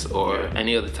class or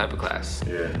any other type of class.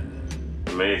 Yeah.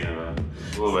 Amazing, man.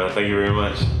 Cool, man. Thank you very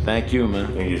much. Thank you, man.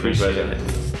 Thank you. Appreciate it.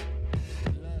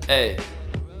 Hey,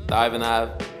 det är Ivan Av.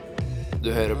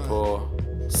 Du hör på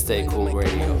Stay Cool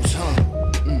Radio.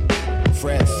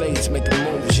 Fred Fades make a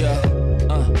move, yeah.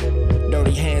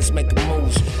 Dirty hands make a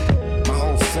move. My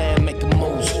whole fam make a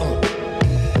move.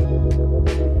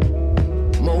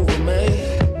 Move with me.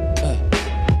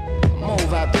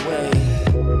 Move out the way.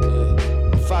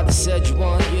 Father said you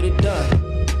want to get it done.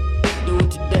 Do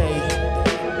it today.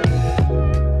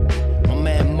 My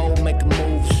man Mo make a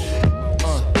move.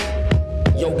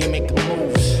 Yogi make a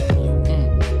move.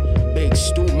 Big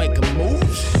Stu make a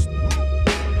move.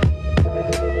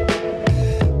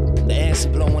 The ants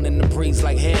blowing in the breeze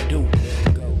like hairdo.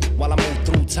 While I move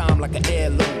through time like an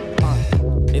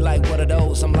heirloom. They like, what are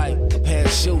those? I'm like, a pair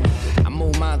of shoes. I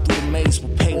move mine through the maze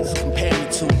with pace. Compare me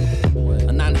to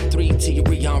a 93 to your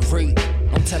Henry.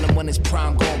 Don't tell him when his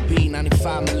prime gon' be.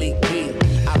 95 Malik B.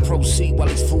 I proceed while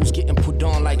these fools getting put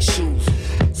on like shoes.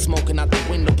 Smoking out the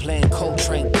window, playing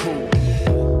Coltrane cool.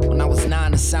 When I was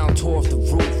 9, the sound tore off the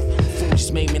roof. Food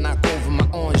just made me knock over my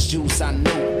orange juice. I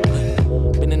knew.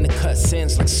 Been in the cut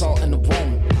since like salt in the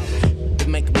womb.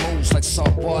 Been making moves like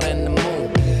salt water in the moon.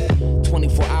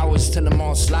 24 hours till them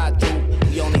all slide through.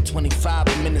 We only 25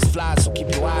 minutes fly, so keep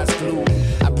your eyes glued.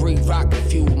 I breathe rocket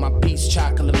fuel, my beats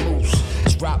chocolate mousse.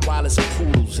 It's Rottweilers and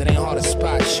poodles, it ain't hard to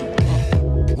spot you.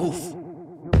 Woof,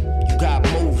 you got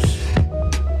moves.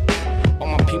 All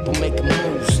my people making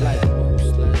moves, like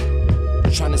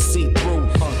trying to see through.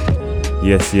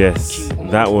 Yes,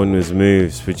 that one was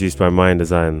Moves, produced by Mind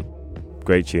Design.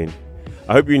 Great tune.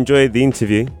 I hope you enjoyed the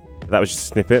interview. That was just a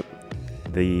snippet.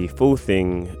 The full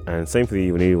thing, and same for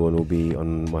the new one, will be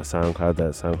on my SoundCloud.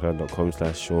 That's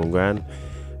soundcloud.com/Sean Gran.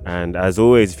 And as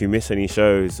always, if you miss any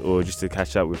shows or just to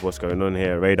catch up with what's going on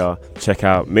here at Radar, check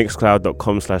out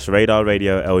mixcloud.com/Radar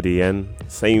Radio LDN.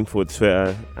 Same for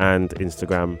Twitter and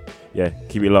Instagram. Yeah,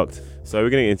 keep it locked. So we're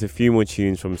going to get into a few more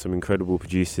tunes from some incredible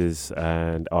producers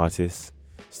and artists.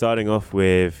 Starting off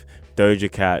with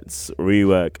Doja Cat's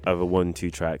rework of a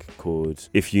 1-2 track called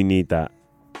If You Need That.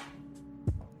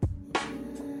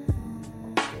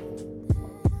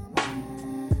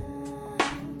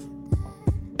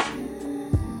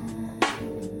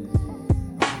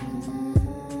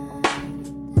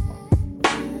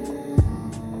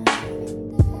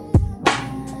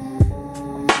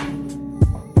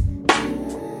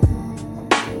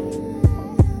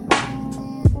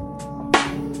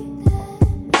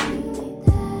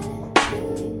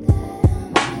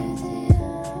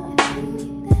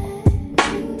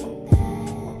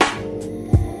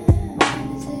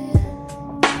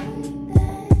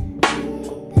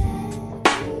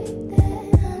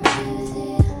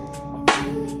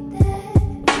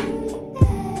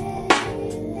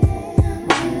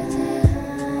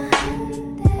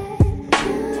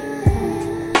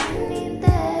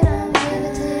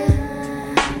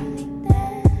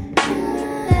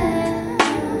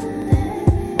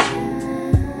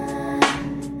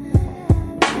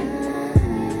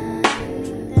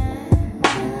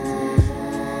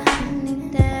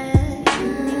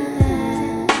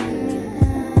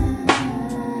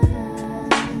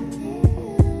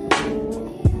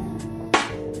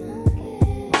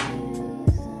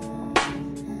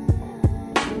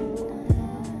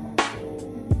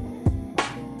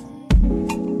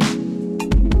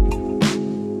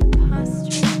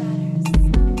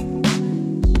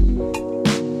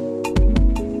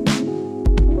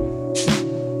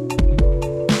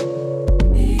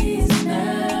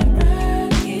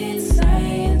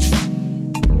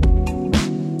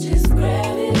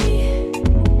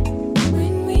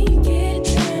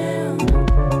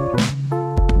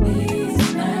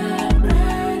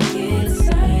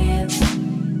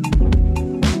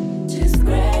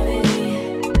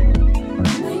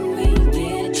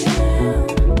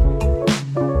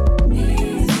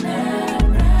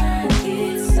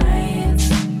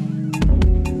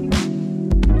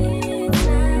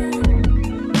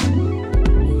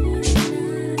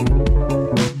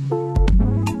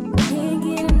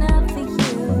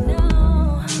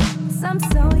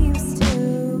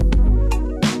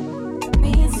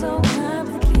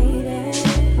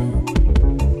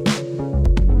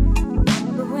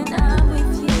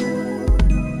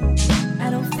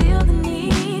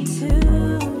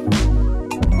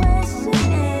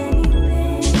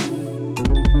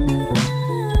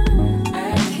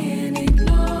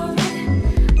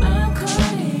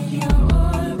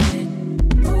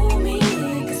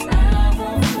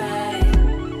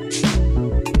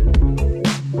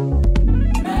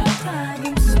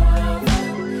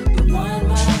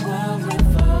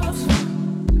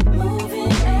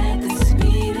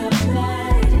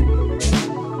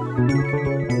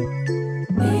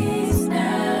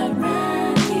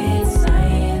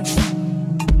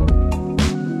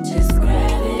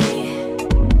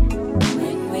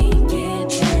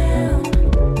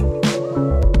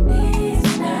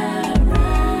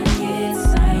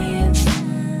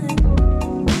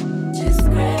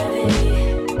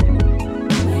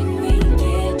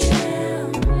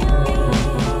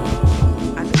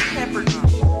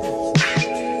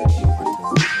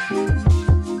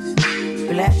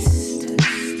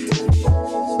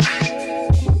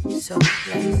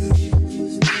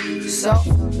 So,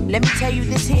 let me tell you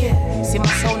this here. See, my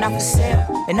soul not for sale.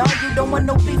 And all you don't want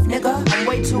no beef, nigga. I'm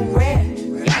way too rare.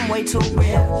 Yeah, I'm way too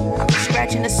rare. I'm just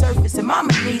scratching the surface and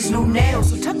mama needs new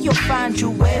nails. So tuck your fine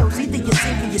jewels. Either you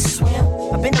sink or you swim.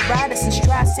 I've been a rider since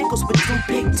tricycles with 2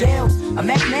 pigtails. I'm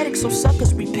magnetic so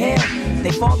suckers repel.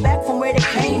 They fall back from where they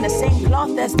came. The same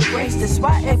cloth as the grace. That's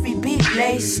why every beat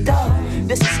lays stuck.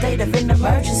 This is a state of an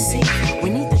emergency. We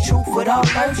need the truth with all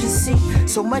urgency.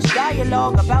 So much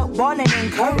dialogue about balling in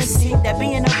currency that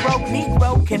being a broke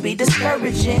Negro can be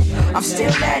discouraging. I'm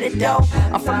still at it though.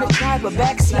 I'm from the tribe of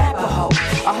backslapper hoe.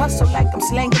 I hustle like I'm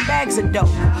slanging bags of dope.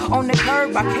 On the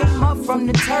curb, I came up from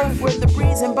the turf where the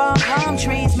breeze and palm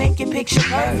trees make it picture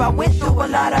curve. I went through a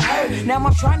lot of hurt. Now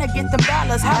I'm trying to get them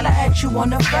dollars. Holla at you on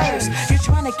the first. You're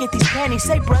trying to get these pennies.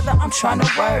 Say, brother, I'm trying to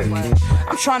work.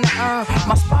 I'm trying to earn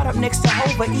my spot up next to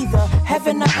Hova, either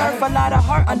heaven or earth. A lot of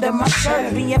heart under my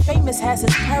shirt. Being famous has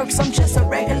its perks. I'm just a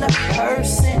regular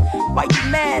person. Why you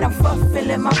mad? I'm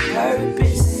fulfilling my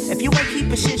purpose. If you ain't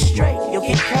keeping shit straight, you'll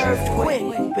get curved quick.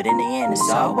 But in the end, it's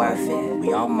all worth it.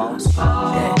 We almost there.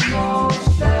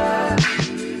 Almost there.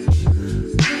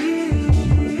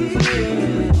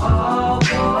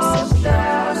 Almost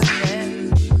there.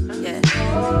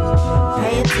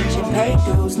 Pay attention, pay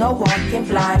dues, no walking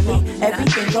blindly.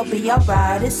 Everything gon' be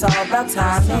alright, it's all about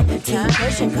timing. Keep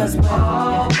pushing cause we're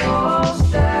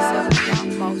almost there.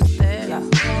 Almost there. Yeah.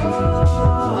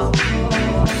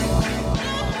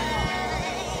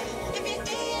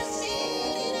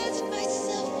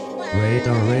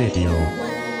 Radar Radio.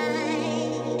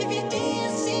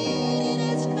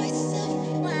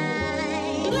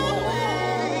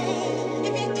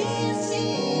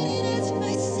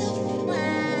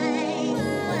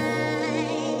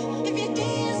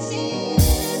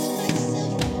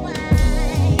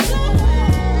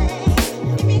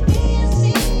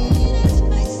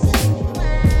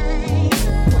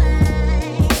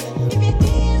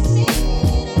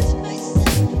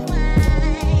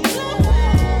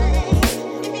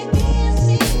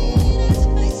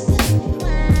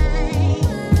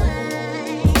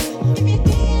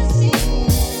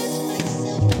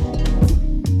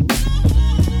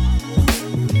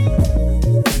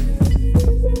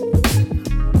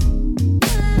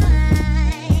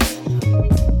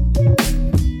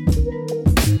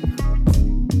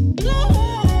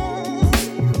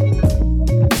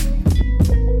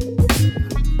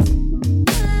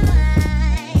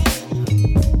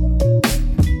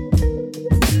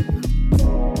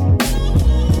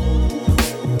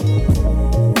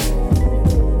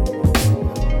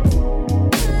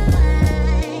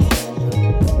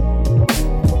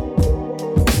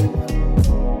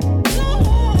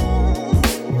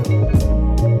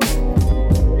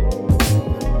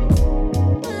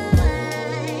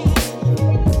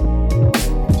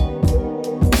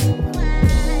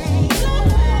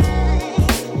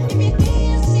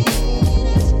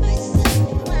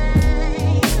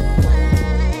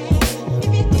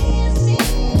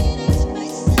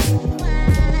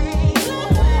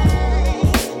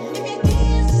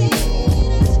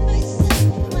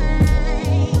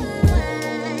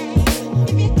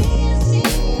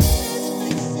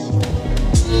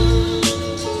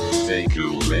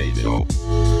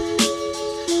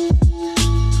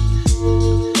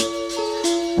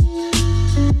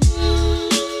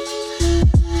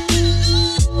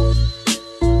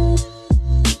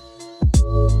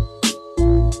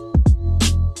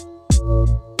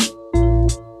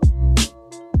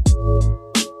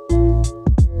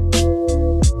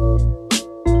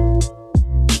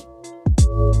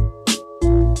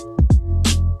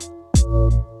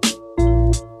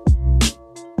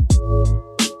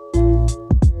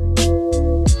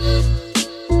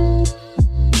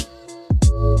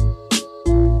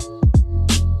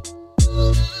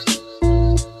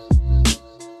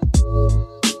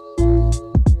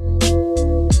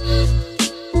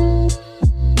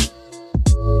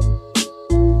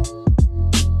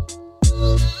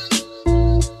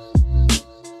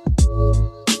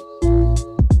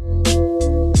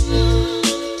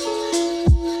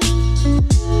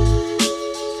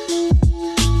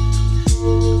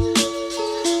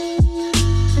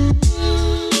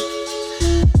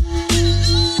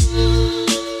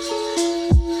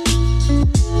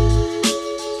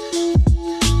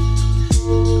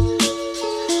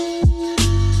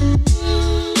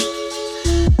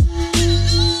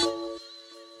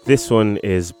 This one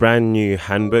is brand new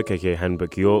Handbook, aka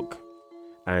Handbook York,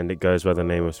 and it goes by the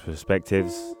name of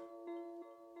Perspectives.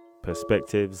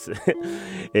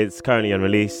 It's currently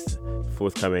unreleased,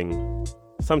 forthcoming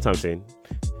sometime soon.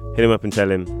 Hit him up and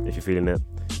tell him if you're feeling it,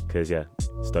 because yeah,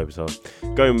 it's dope as hell.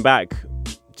 Going back,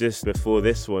 just before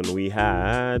this one we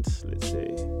had, let's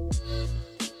see.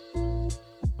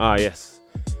 Yes.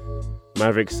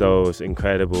 Maverick Soul's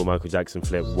incredible Michael Jackson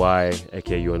flip, Why,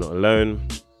 aka You Are Not Alone.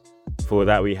 Before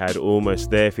that we had Almost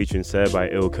There featuring Sir by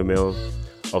Il Camille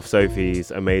off Sophie's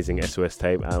amazing SOS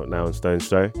tape out now on Stone's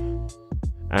Throw.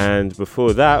 And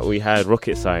before that we had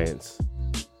Rocket Science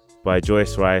by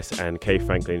Joyce Rice and Kay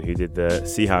Franklin, who did the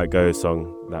See How It Goes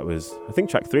song. That was, I think,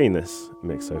 track 3 in this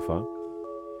mix so far.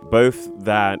 Both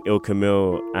that Il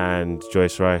Camille and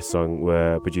Joyce Rice song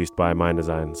were produced by Mind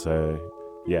Design, so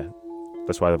yeah,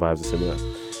 that's why the vibes are similar.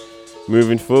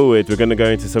 Moving forward, we're going to go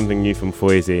into something new from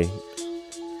Foisey,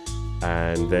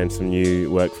 and then some new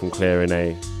work from Claire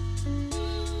Renee.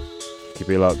 Keep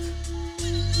it locked.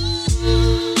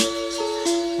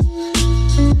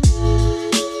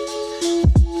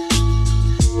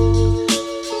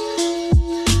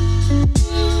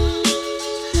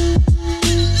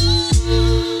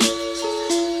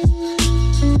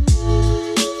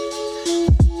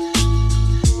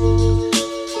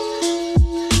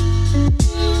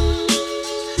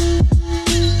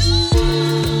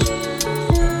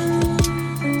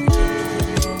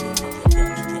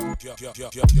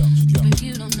 But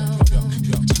you don't know what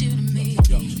you do to me.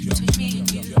 Between me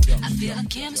and you, I feel like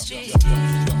chemistry. Come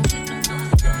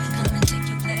and take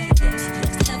your place.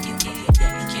 This love you give, you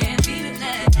can't be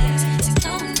replaced. Since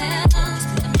no one else,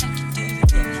 I'm like you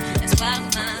do. That's why I'm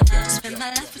mine. To spend my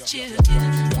life with you.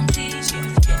 Won't please you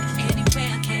any way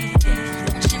I can.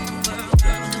 Won't share my world,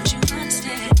 girl. Don't you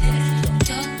understand?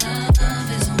 Your love.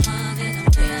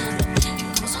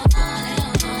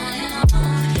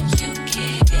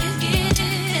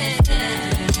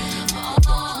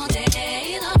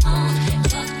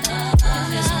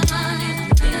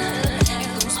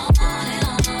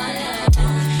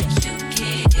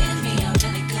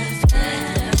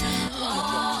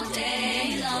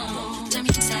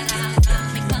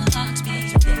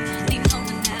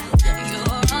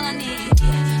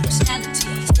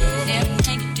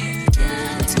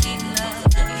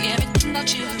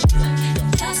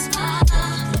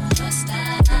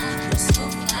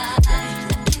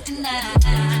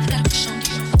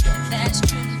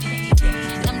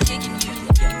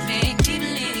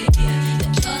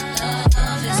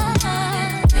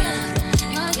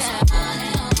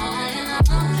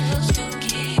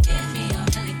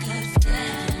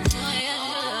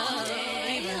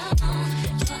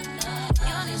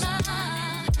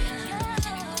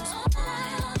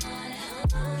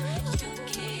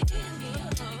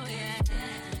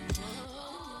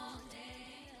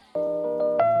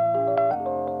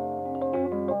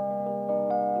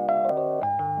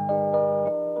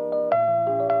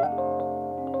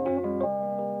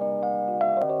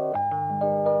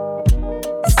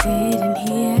 sitting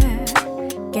here,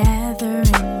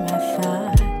 gathering my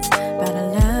thoughts about a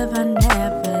love I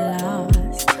never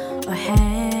lost or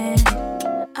had.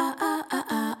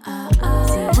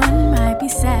 See, one might be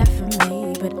sad for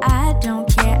me, but I don't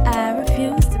care. I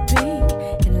refuse to be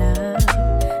in love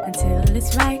until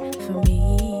it's right for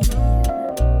me.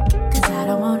 'Cause I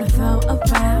don't wanna throw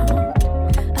around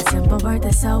a simple word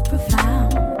that's so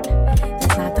profound.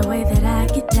 That's not the way that I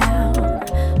get down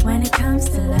when it comes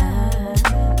to love.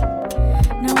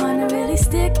 No one to really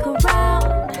stick around.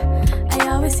 I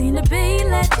always seem to be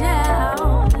let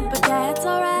down, but that's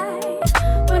alright.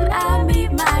 When I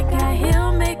meet my guy,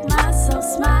 he'll make my soul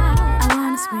smile. I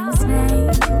wanna scream his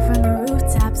name from the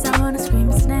rooftops. I wanna scream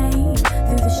his name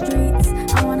through the streets.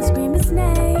 I wanna scream his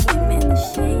name in the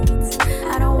sheets.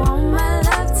 I don't want my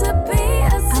love to be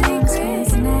a secret. I wanna scream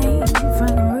his name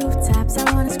from the rooftops. I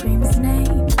wanna scream his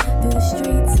name through the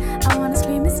streets. I wanna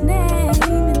scream his name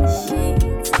in the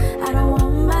sheets. I don't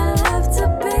want my love to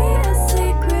be a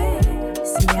secret.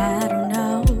 See, I don't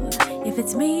know if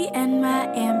it's me and my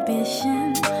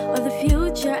ambition or the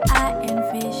future I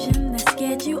envision that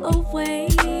scared you away.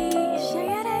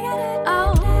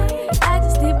 Oh, I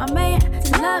just need my man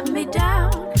to love me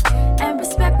down and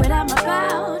respect what I'm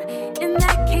about. In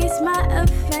that case, my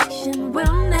affection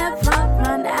will never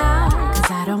run out.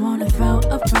 'Cause I don't wanna throw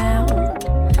around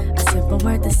a simple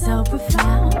word that's so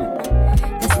profound.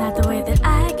 That's not the way that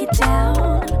I get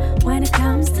down when it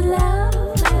comes to love.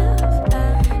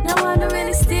 No one to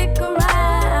really stick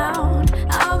around.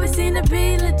 I always seem to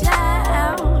be let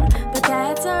down, but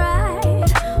that's alright.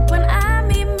 When I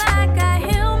meet my guy,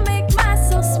 he'll make my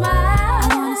soul smile.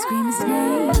 I wanna scream his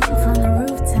name from the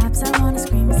rooftops. I wanna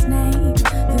scream his name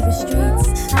through the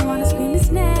streets. I wanna scream his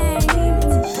name in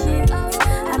the sheets.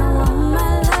 I don't want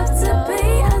my love to be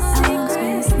a secret. I wanna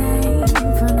scream his name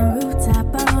from the rooftop.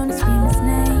 I wanna scream his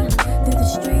name through the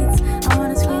streets. I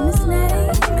wanna scream his name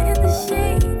in the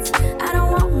sheets. I don't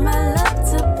want my love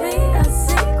to be a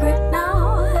secret, no.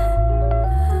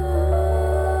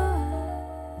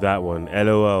 That one,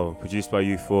 LOL, produced by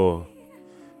U4,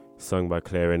 sung by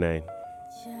Claire Renee.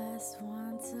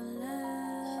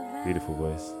 Beautiful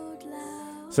voice.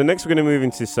 So next we're going to move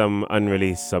into some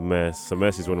unreleased Submerse.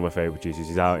 Submerse is one of my favorite producers.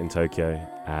 He's out in Tokyo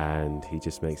and he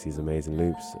just makes these amazing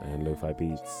loops and lo-fi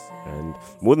beats and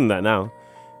more than that now.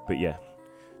 But yeah,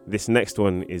 this next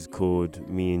one is called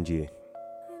Me and You.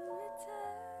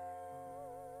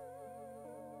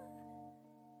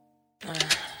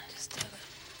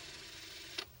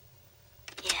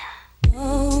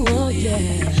 Oh,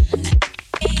 yeah.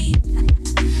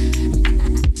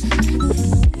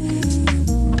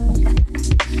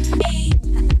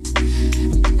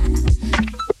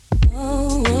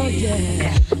 Oh,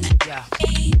 yeah. Yeah.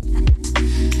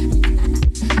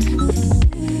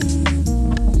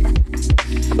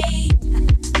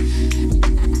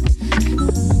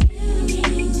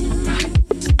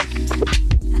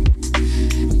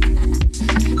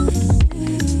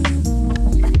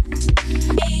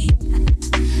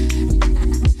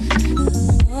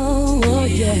 Oh,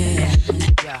 yeah.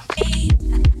 Yeah.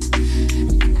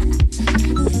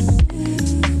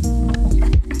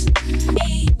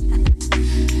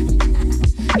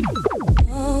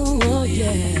 Oh,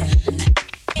 yeah.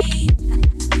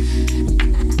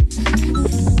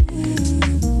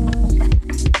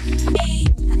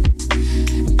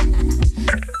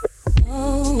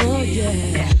 Oh,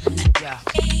 yeah. Yeah.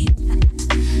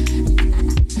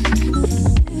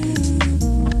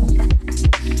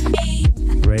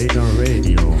 Radar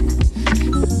Radio.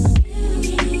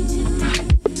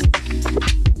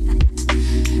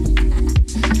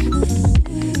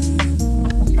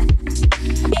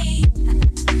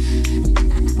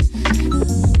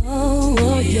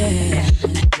 Oh, yeah.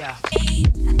 Yeah.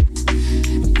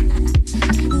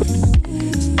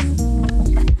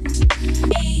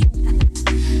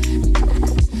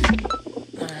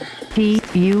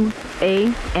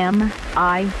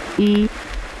 Puamie.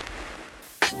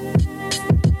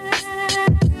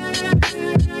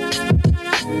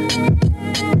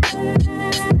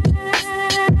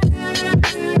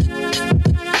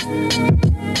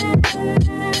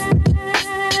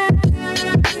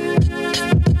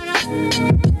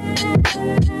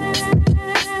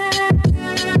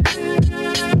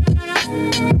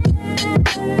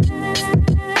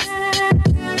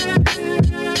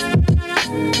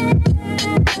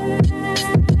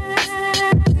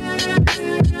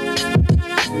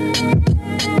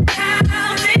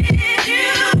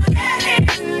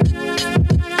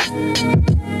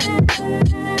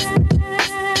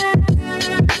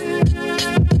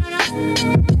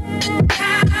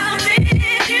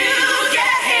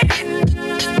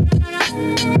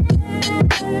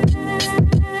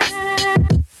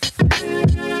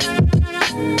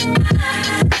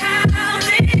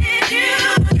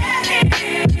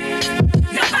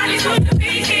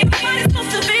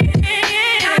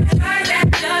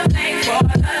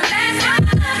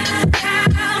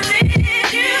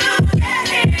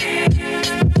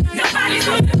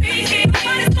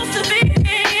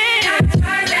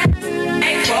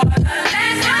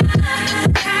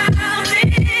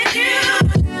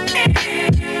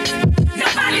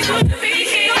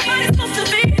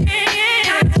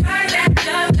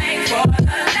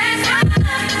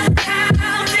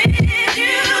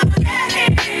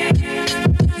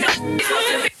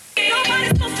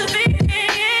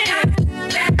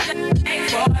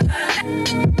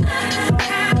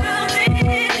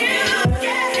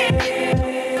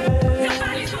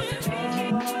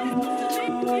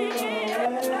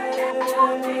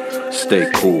 Stay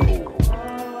cool.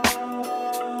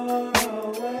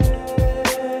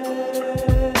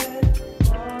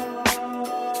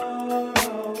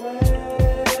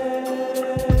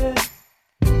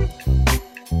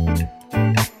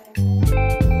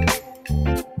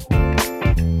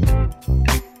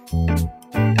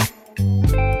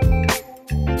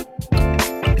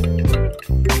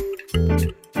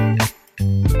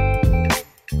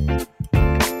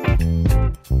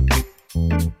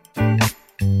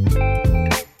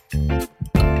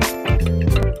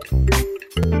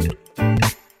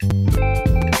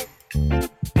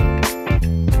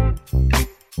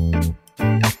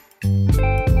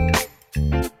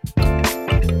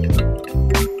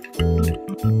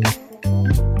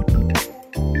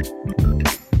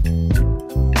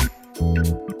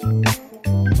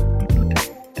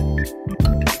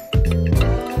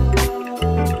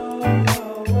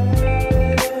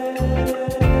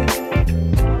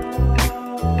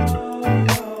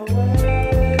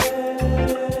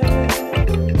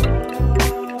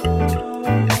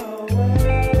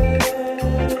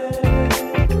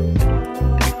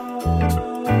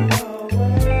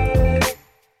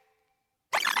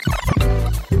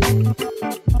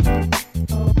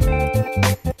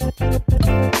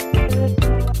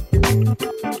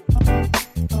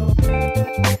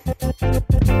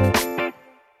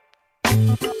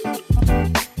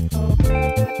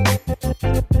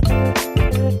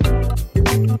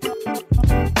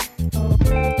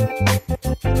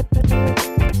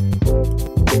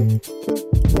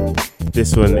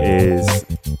 This one is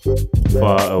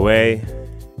Far Away,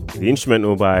 the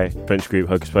instrumental by French group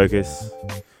Hocus Pocus.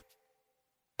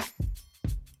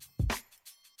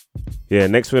 Yeah,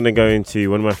 next we're going to go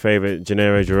into one of my favourite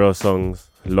Gennaro Jarrell songs,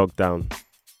 Lockdown.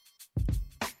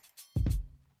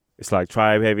 It's like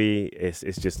tribe heavy, it's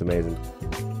just amazing.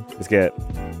 Let's get it.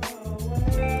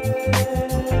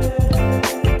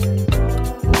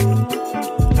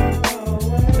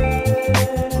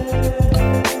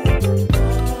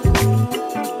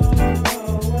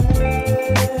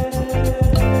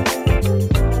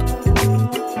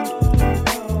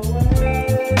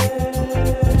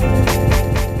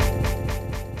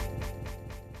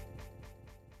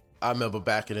 I remember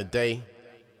back in the day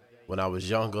when I was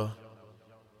younger,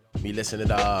 me listening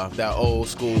to that old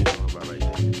school,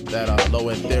 that Low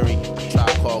End Theory,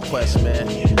 Tribe Called Quest, man.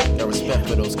 Got respect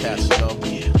for those cats, you know.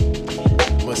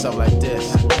 Went something like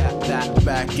this.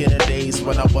 Back in the days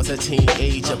when I was a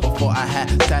teenager, before I had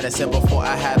status and before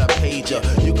I had a pager,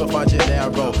 you could find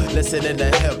Gennaro listening to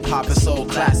hip hop and soul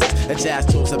classics and jazz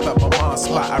tunes and Pepper Mon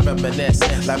spot. I reminisce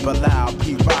like Bilal,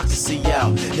 P Rock,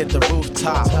 CL, hit the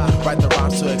rooftop, write the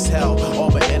rhymes to exhale all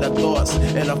my inner thoughts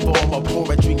in a form of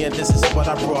poetry, and this is what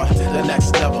I brought to the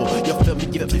next level. You feel me?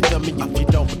 You feel me? If you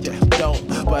don't,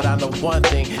 but I know one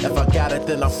thing: if I got it,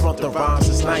 then I front the rhymes.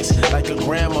 It's nice, like a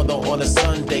grandmother on a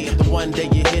Sunday. The one day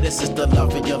you hear this is the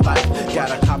love of your life.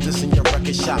 Gotta cop this in your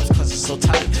record shops, cause it's so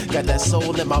tight. Got that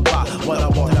soul in my body when I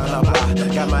walk down the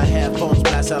block. Got my headphones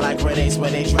blasting like grenades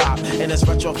when they drop. And this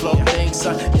retro flow thing,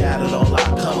 son, got it on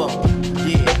lock. Come on,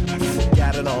 yeah,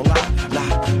 got it on lock.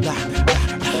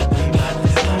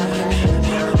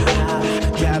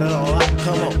 Got it on lock.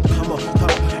 Come on.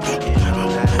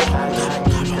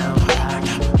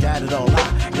 Got it on lock.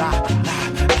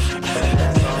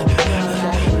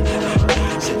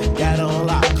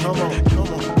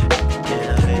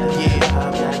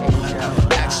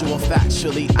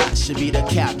 Factually, I should be the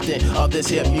captain of this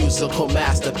here musical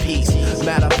masterpiece.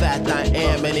 Matter of fact, I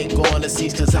am, and ain't going to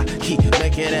cease, cause I keep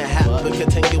making it happen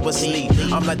continuously.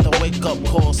 I'm like the wake up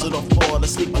call, so don't fall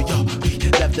asleep. Yo,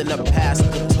 left in the past,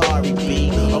 Atari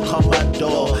beat, or come my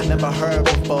door, never heard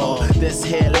before. This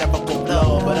here lyrical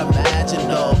flow, but imagine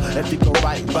though, if you could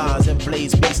write rhymes and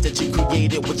blaze beats that you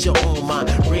created with your own mind,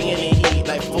 bringing in heat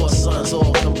like four suns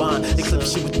all combined.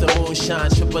 Eclipse you with the moonshine,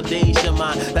 triple days your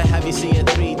mind, like have you seen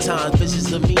 3 times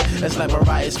visions of me? It's like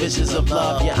Mariah's visions of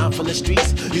love. Yeah, I'm from the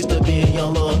streets, used to be a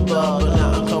young little thug, but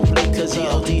now I'm complete, cause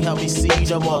EOD helped me see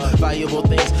the more valuable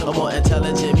things, a more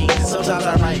intelligent me. Sometimes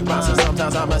I write rhymes and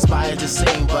sometimes I'm inspired to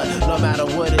sing, but no matter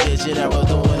what it is, you're never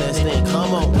doing this thing.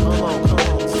 Come on,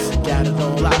 got it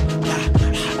on lock.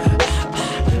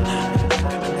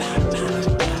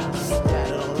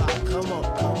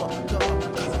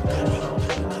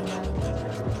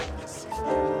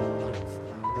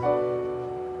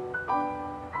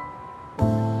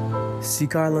 Si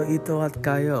Carlo ito at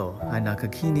kayo ay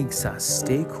nakakinig sa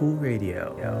Stay Cool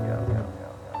Radio.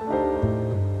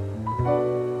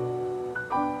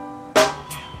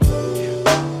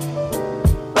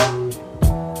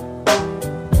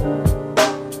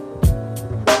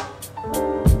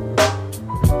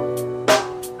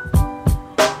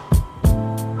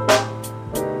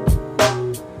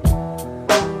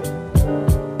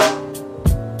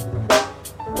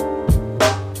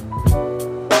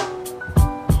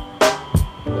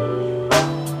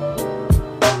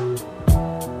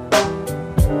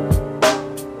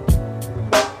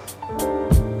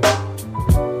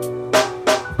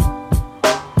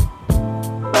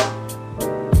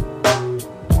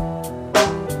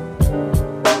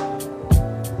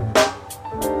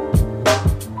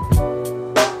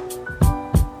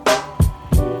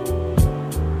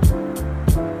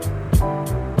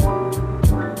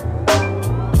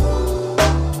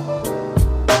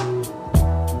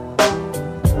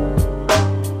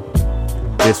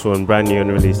 This one, brand new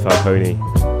unreleased Falcone,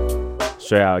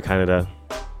 straight out of Canada.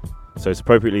 So it's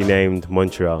appropriately named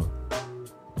Montreal.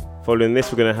 Following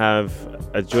this, we're going to have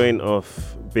a joint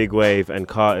of Big Wave and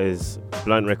Carter's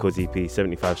Blunt Records EP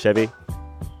 75 Chevy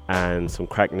and some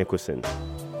Crack Nicholson.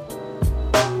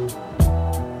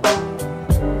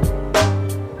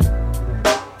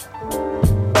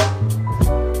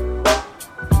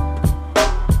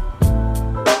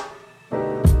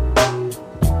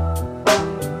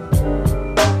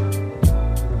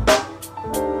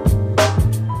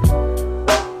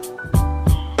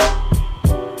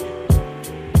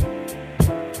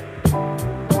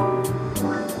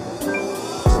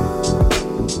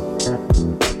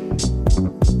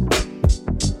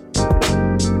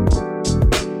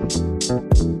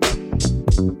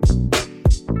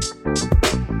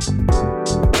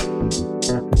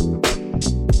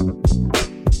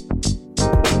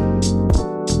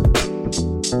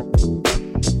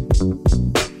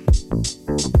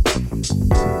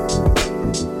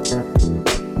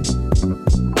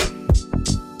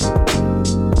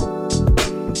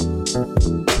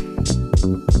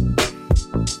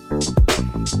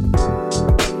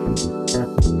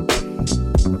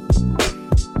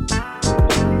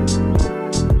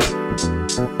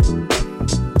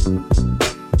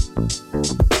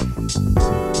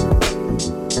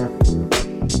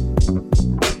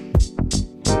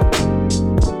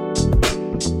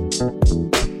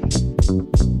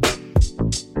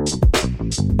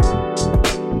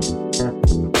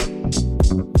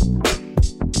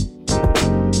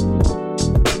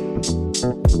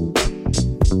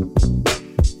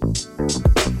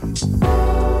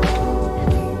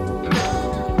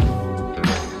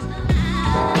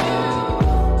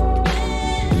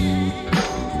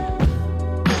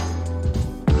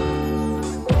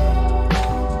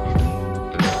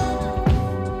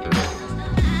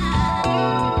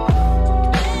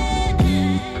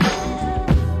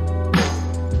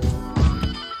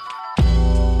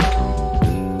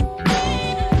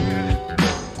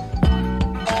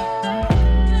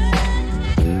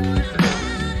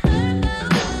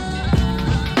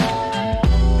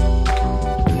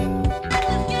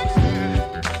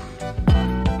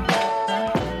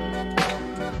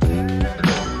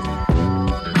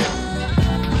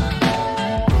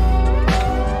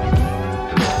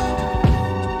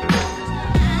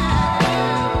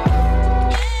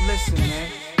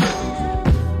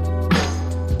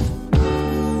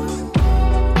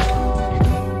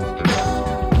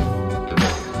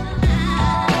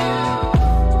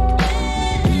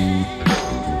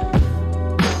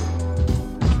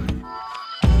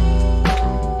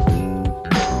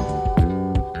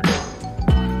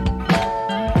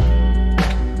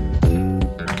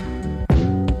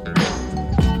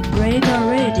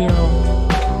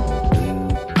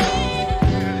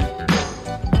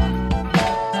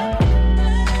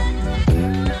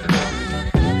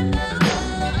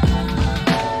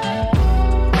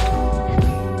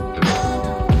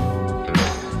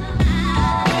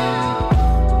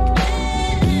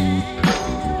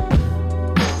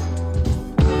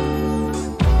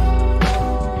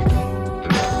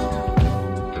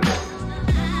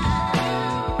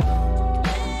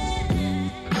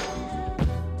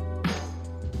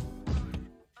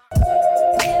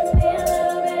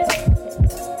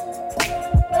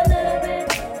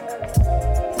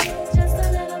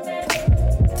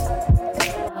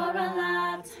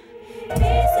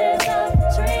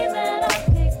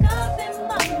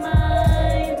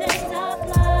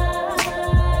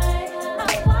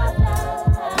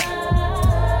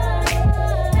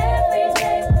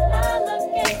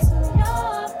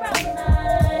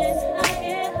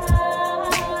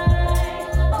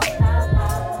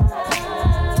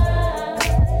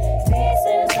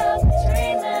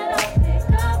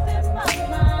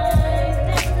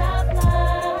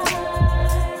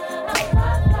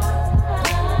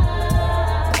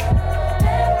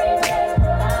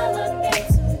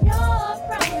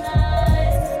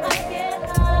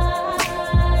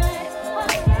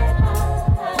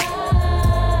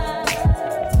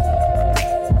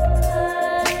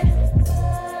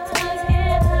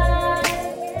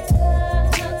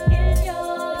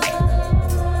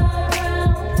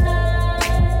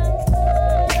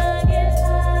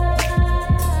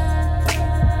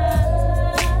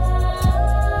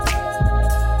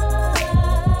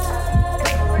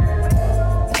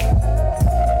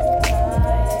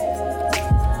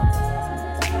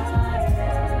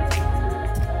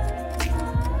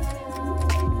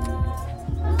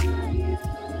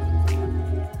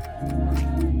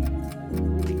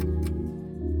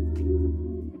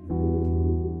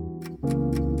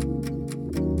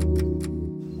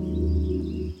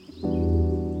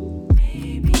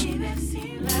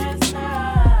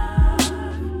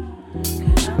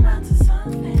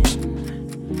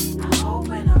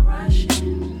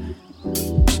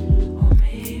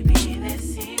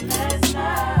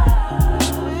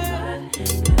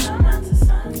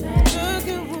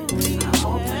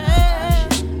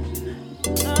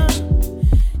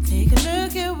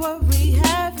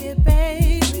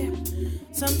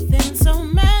 something so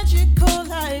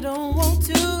magical I don't want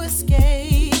to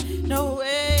escape. No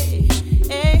way,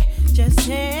 just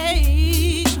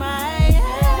take my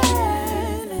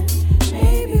hand.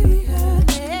 Maybe we could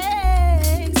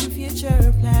make some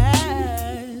future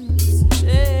plans.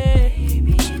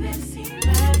 Maybe this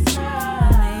seamless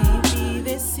love. Maybe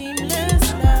this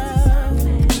seamless love.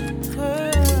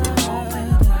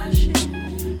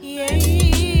 Yeah.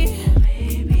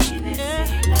 Maybe this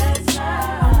seamless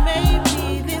love.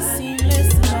 Maybe this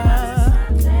seamless love.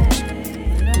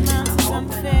 It amounts to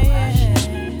something.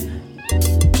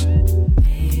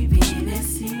 Maybe this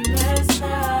seamless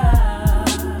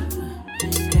love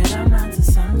could amount to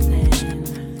something.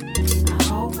 I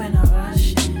hope we're not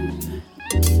rushing.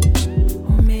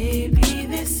 Or maybe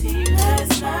this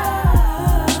seamless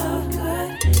love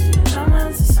could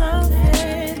amount to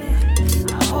something.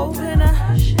 I hope we're not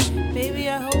rushing. Baby,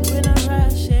 I hope we're not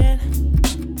rushing.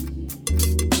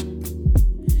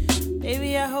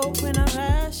 Baby, I hope we're not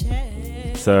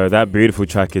rushing. So that beautiful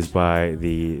track is by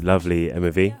the lovely Emma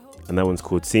V, and that one's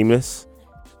called Seamless.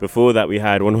 Before that, we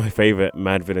had one of my favourite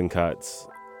Madvillain cuts,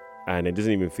 and it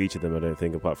doesn't even feature them, I don't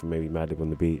think, apart from maybe Madlib on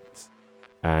the beats.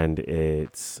 And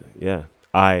it's,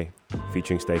 I,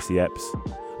 featuring Stacey Epps,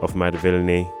 off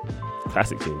Madvillainy,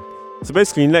 classic tune. So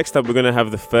basically, next up, we're going to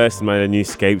have the first in my new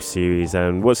Scapes series,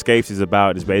 and what Scapes is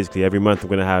about is basically every month I'm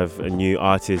going to have a new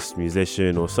artist,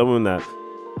 musician, or someone that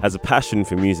has a passion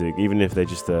for music, even if they're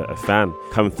just a fan,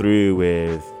 come through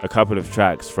with a couple of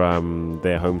tracks from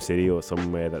their home city or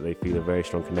somewhere that they feel a very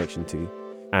strong connection to.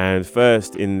 And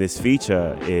first in this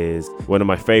feature is one of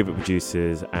my favourite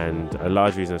producers, and a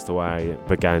large reason as to why I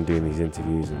began doing these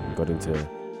interviews and got into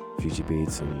Future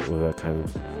Beats and all that kind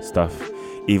of stuff,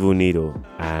 Evil Needle.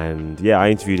 And I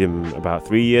interviewed him about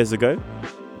 3 years ago,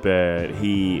 but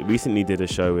he recently did a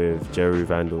show with Jerry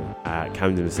Vandal at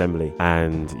Camden Assembly,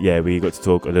 and we got to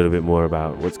talk a little bit more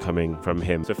about what's coming from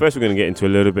him. So first we're going to get into a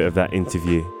little bit of that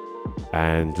interview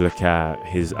and look at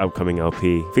his upcoming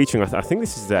LP featuring, I think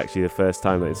this is actually the first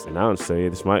time that it's announced, so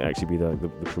this might actually be the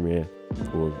premiere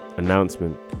or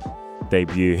announcement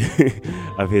debut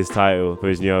of his title for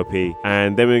his new LP.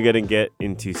 And then we're going to get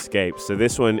into Scapes. So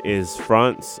this one is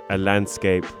France, A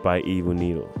Landscape by Evil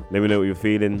Needle. Let me know what you're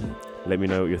feeling. Let me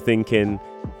know what you're thinking.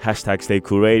 Hashtag Stay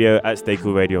Cool Radio, at Stay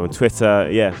Cool Radio on Twitter.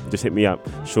 Just hit me up.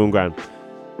 Sean Graham.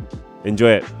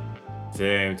 Enjoy it.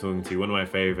 Today I'm talking to one of my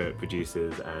favourite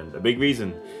producers and a big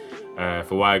reason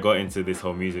for why I got into this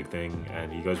whole music thing,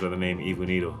 and he goes by the name Evil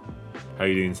Needle. How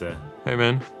you doing, sir? Hey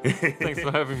man, thanks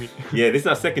for having me. This is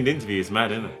our second interview. It's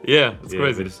mad, isn't it? Yeah, it's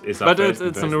crazy. But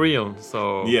it's unreal.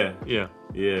 So yeah,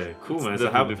 cool, it's man.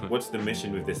 So what's the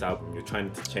mission with this album? You're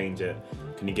trying to change it.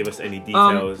 Can you give us any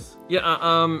details?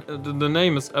 The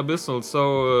name is Abyssal.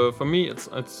 So for me, it's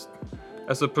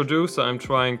as a producer, I'm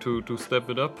trying to step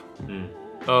it up,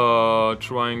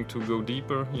 trying to go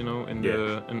deeper,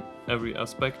 in every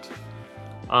aspect.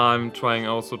 I'm trying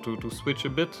also to switch a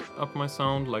bit up my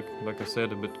sound, like I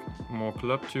said, a bit more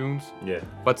club tunes.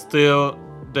 But still,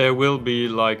 there will be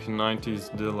like 90s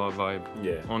Dilla vibe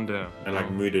on there. And like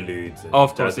Moodaloods.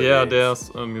 Of course, there's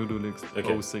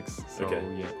Moodaloods 06. So,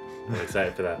 I'm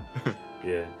excited for that.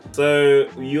 So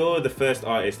you're the first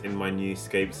artist in my new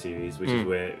Scape series, which is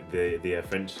where the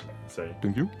French. Sorry.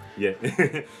 Thank you.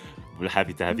 We're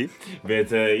happy to have you. But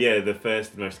the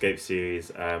first in my Scape series,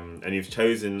 and you've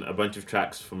chosen a bunch of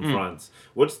tracks from France.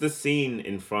 What's the scene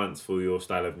in France for your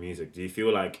style of music? Do you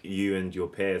feel like you and your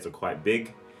peers are quite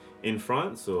big in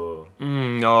France, or?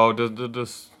 No,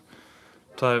 this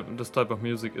type of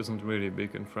music isn't really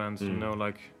big in France.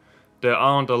 There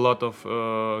aren't a lot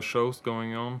of shows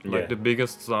going on. The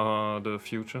biggest are the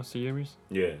Future series.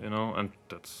 And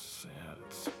that's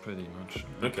it's pretty much.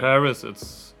 In Paris,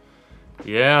 it's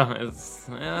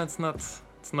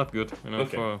not good.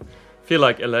 Feel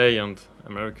like LA and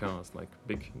America is like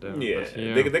big there.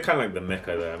 They're kind of like the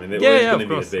Mecca there. I mean, they're always going to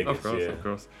be the biggest. Of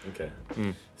course. Okay.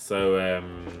 So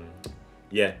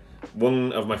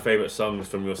one of my favourite songs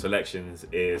from your selections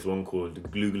is one called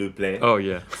Glue Glue Play. Oh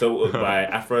yeah. So by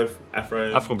Afro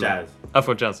Jazz.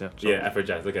 Afro Jazz, yeah. Sure. Afro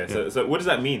Jazz. Okay. Yeah. So what does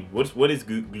that mean? What is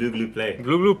Glue Glue Play?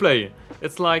 Glue Glue Play.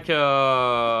 It's like in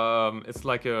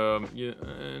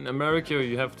America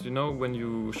you have to when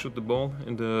you shoot the ball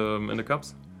in the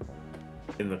cups.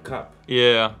 In the cup.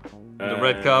 Yeah. The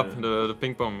red cup, the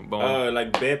ping pong ball. Oh,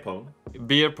 like beer pong.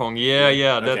 Beer pong,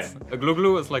 yeah. That's a glue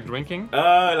glue is like drinking.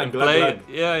 Oh, like glug glug.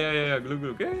 Yeah. Glue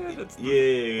glue. That's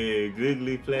glue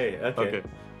glue play. Okay.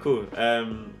 Cool.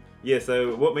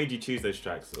 So what made you choose those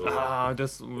tracks?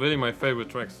 That's really my favorite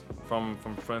tracks from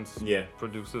French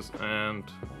producers and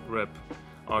rap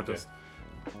artists.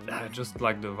 I just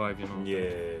like the vibe,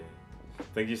 Yeah.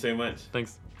 Thank you so much.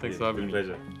 Thanks for having me.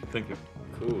 Pleasure. Thank you.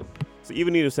 Cool. So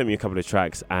Even sent me a couple of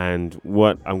tracks, and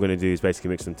what I'm going to do is basically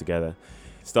mix them together.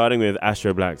 Starting with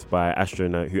Astro Blacked by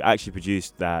Astronaut, who actually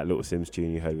produced that Little Sims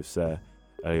tune you heard with Sir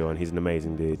earlier on. He's an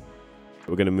amazing dude.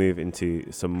 We're going to move into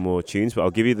some more tunes, but I'll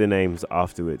give you the names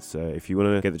afterwards. So if you want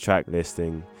to get the track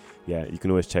listing, yeah, you can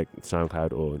always check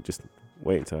SoundCloud or just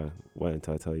wait until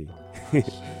I tell you.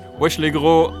 Wesh les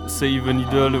gros, c'est Even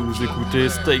Idol, vous écoutez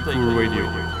Stay Cool Radio.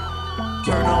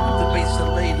 Turn up the bass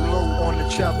and lay low on the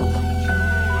treble.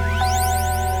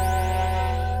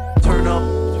 Turn up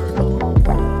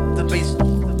the bass,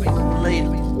 lay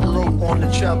low on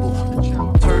the treble.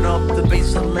 Turn up the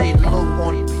bass and lay low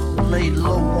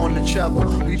on the treble.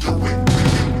 We do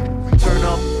it. Turn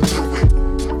up.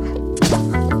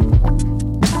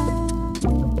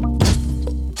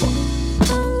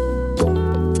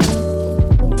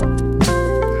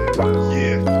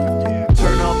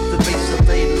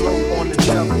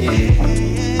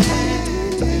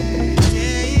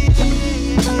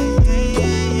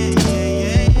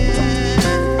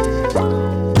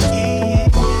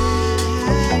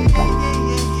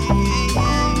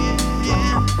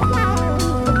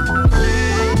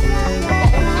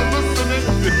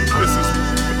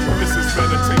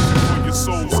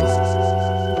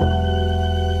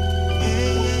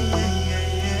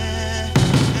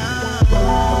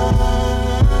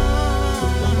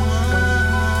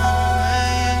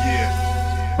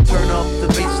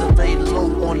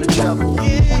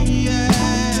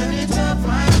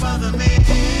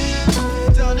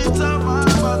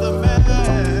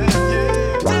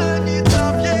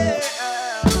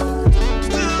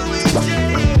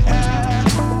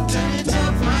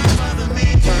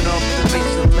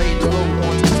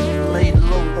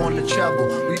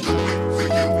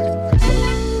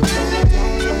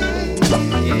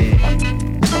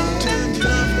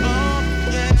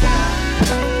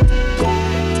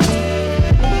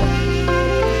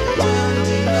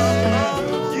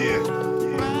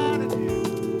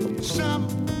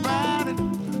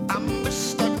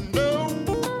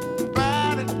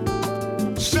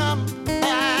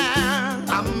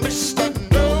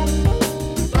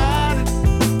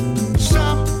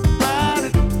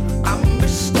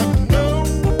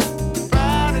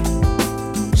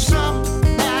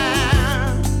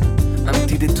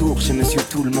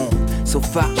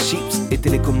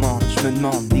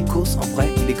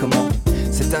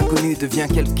 Devient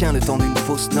quelqu'un le temps d'une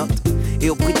fausse note.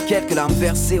 Et au prix de quelques larmes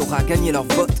versées aura gagné leur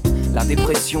vote. La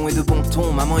dépression est de bon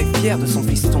ton, maman est fière de son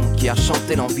fiston qui a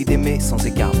chanté l'envie d'aimer sans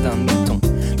écart d'un demi-ton.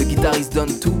 Le guitariste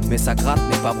donne tout mais sa gratte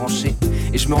n'est pas branchée.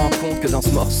 Et je me rends compte que dans ce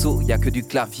morceau y a que du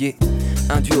clavier.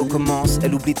 Un duo commence,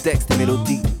 elle oublie texte et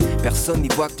mélodie. Personne n'y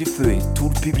voit que du feu et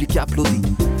tout le public applaudit.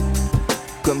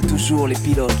 Comme toujours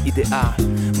l'épilogue idéal.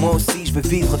 Moi aussi je veux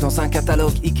vivre dans un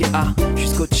catalogue Ikea. Je suis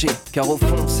scotché car au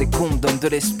fond ces comptes donnent de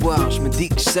l'espoir. Je me dis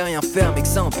que je sais rien faire mais que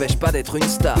ça empêche pas d'être une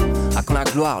star. À quand la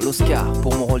gloire, l'Oscar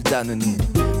pour mon rôle d'anonyme.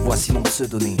 Voici mon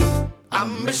pseudonyme. I'm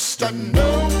Mr.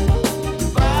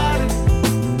 Nobody,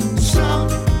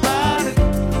 somebody.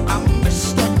 I'm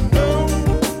Mr.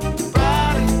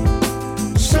 Nobody,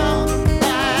 somebody.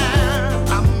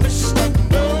 I'm Mr.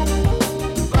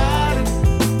 Nobody,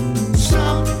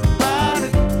 somebody.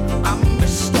 I'm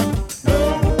Mr.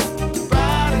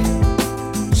 Nobody,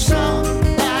 somebody.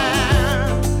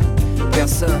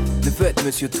 Personne ne veut être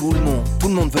monsieur tout le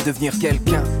monde veut devenir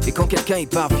quelqu'un. Et quand quelqu'un y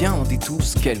parvient, on dit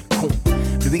tous quel con.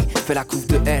 Lui fait la couve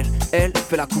de elle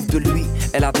fait la couve de lui.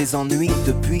 Elle a des ennuis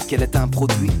depuis qu'elle est un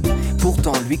produit.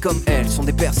 Pourtant lui comme elle sont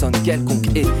des personnes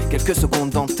quelconques. Et quelques secondes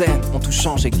d'antenne ont tout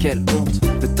changé, quelle honte.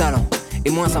 Le talent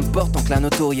est moins important que la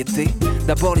notoriété.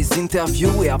 D'abord les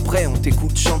interviews et après on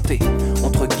t'écoute chanter. On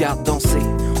te regarde danser,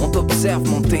 on t'observe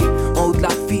monter en haut de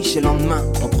l'affiche et le lendemain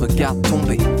on te regarde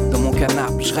tomber. Dans mon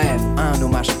canapé je rêve à un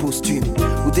hommage posthume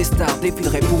où des stars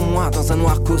défileraient pour moi dans un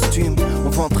noir costume. On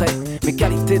vanterait mes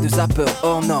qualités de zappeur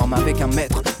hors norme avec un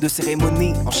maître de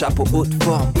cérémonie en chapeau haute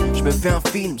forme. Je me fais un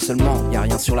film seulement, y a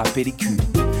rien sur la pellicule.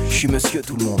 Je suis monsieur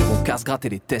tout le monde, on casse gratter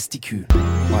les testicules.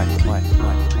 Ouais.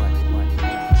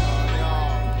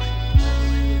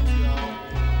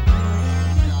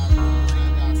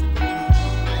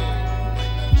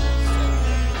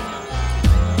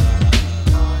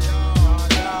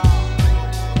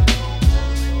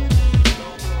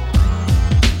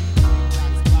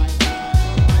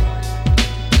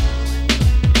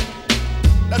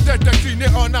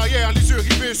 En arrière, les yeux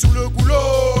rivés sur le goulot.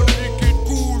 Le liquide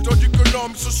coule tandis que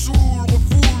l'homme se saoule.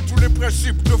 Refoule tous les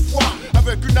principes de foi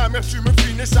avec une amertume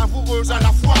fine et savoureuse à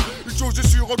la fois. Une chose est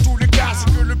sûre en tous les cas,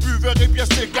 c'est que le buveur est bien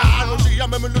s'égare. Allongé, y'a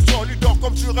même le sol, il dort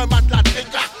comme sur un matelas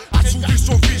d'écart. Assouvir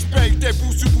son fils, paye des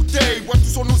bouts sur bouteille.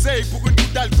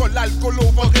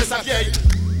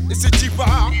 et c'est diva.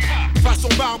 Façon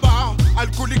barbare,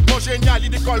 alcooliquement génial, il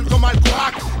décolle comme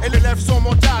Alcorac et l'élève son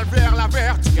mental vers la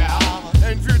verticale.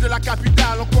 Et une vue de la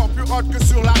capitale encore plus haute que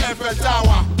sur la Eiffel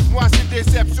Tower. Moi ces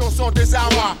déceptions sont des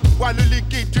arois. Vois le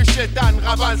liquide du chétan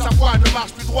ravale sa voix, ne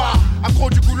marche plus droit. Accro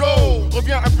du boulot,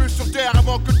 reviens un peu sur terre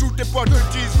avant que tous tes potes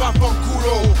te disent va pour le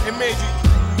coulo. Et Mehdi,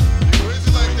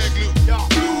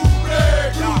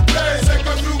 c'est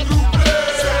comme nous,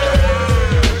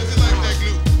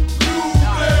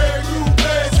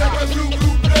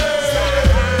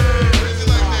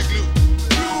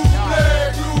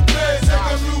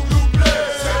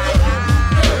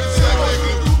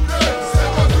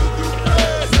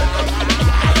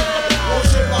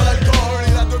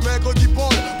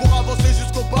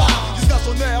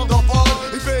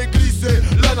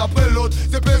 après l'autre,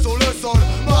 ses pieds sur le sol,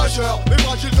 majeur, mais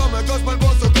fragile comme un gosse, mal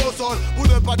bosse au console. Pour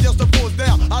ne pas dire ce fausse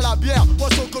d'air à la bière,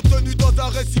 poisson contenu dans un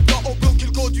récipient au blanc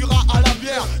qu'il conduira à la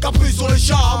bière. Capri sur les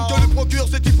charmes que lui procure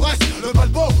cette ivresse. Le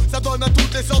balbo, ça donne à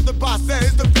toutes les sortes de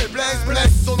bassesses, de faiblesse,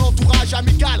 blesse son entourage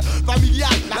amical, familial,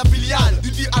 la filiale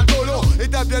du dit alcoolo et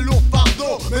d'un bien lourd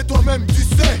fardeau. Mais toi-même tu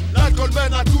sais, l'alcool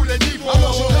mène à tous les niveaux.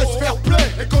 Alors je reste fair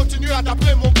play et continue à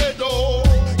taper mon bédo.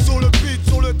 Sur le beat,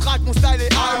 sur le track, mon style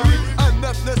est à lui.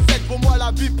 997 pour moi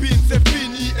la bipine c'est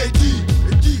fini. Et dit,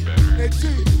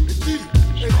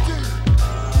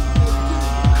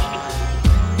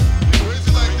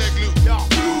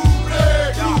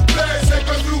 c'est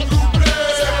comme nous,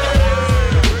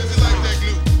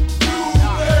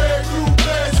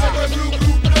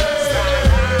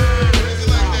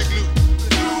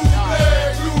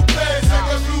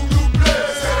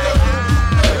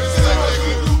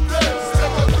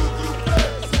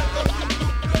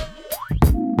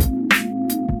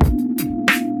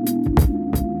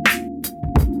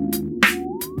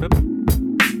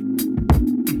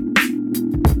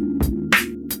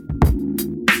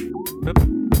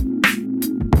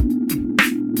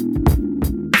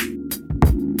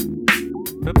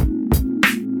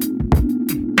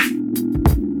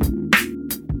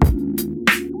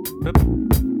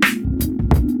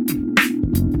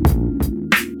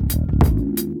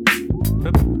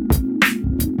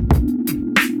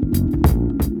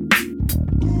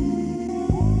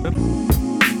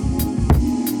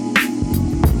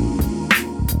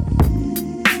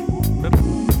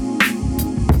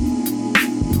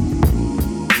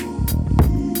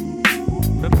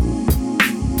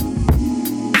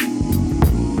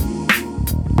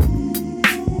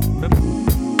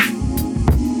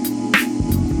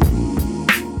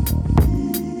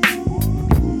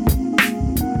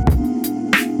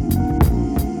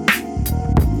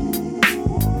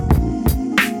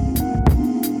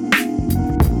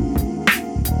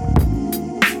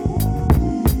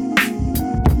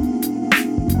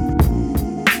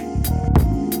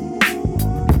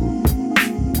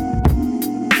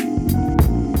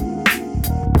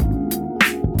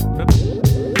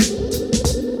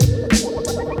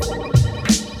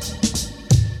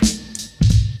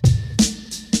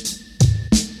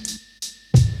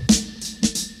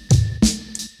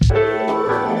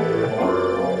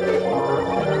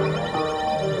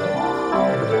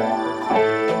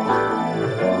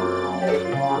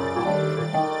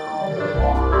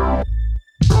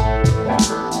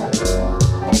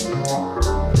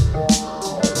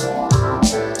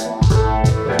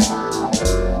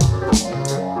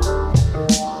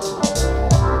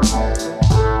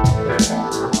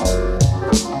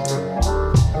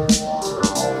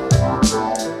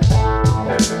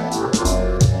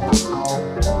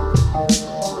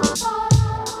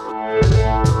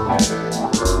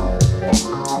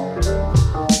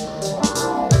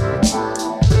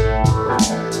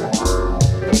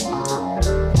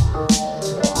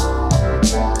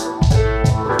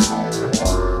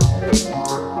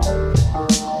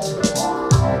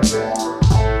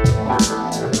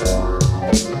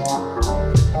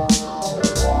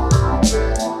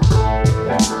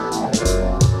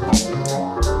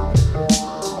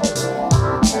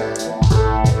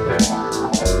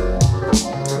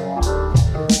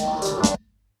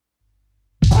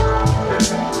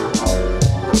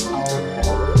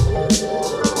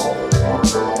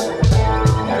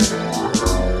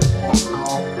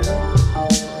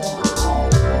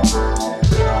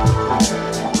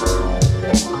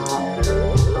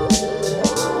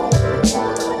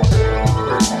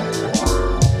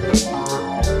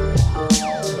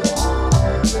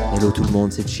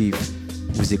 c'est Chief.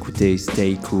 Vous écoutez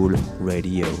Stay Cool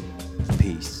Radio.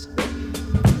 Peace.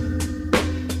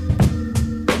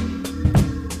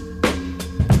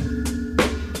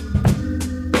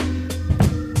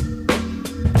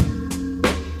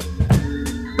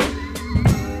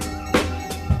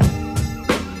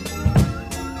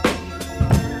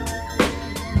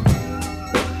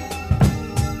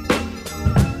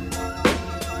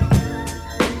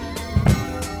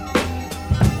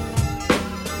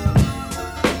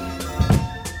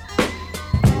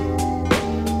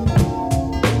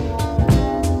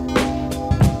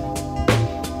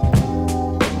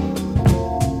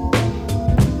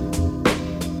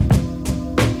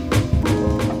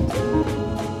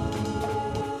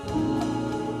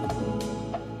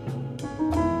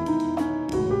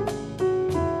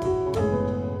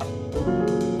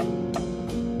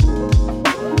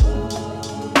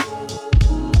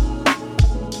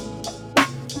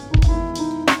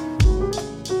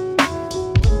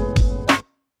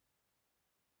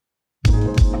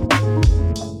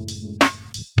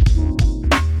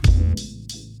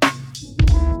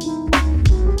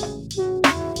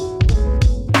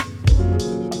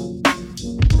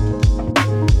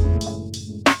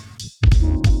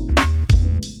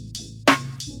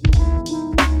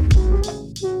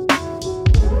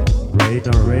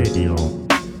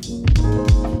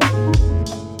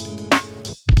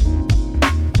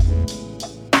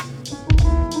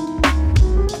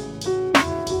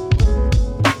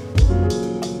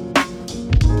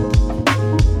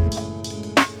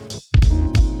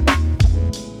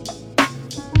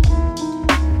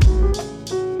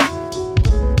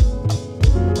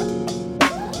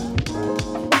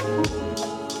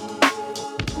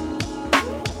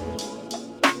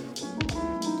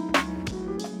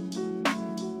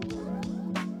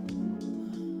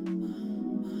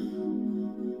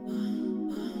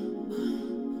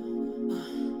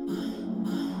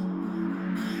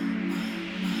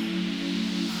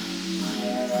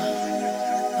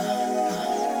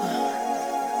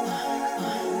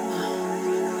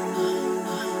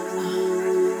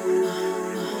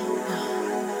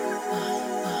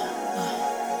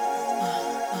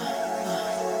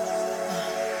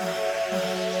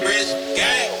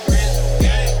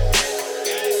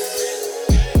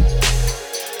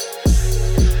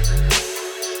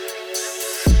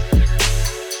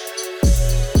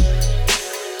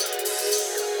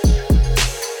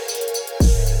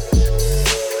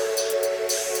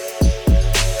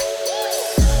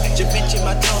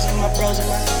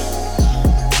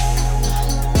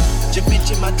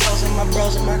 my toes and my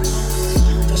bros and my.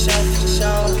 For sure.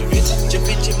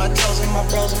 Javinci, my toes and my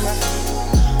bros and my.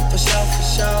 For sure.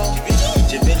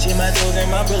 Javinci, my toes and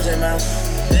my bros and my.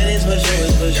 That is for sure.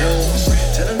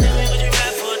 Tell them nigga what you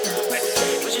ride for,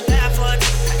 what you die for.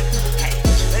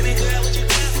 Baby girl, what you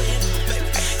ride for, baby.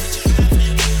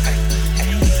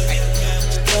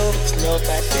 What you know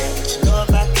about that? What you know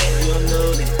about that? You don't know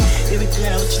that. Baby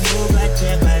girl, what you know about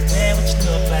that? What you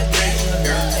know about that? You don't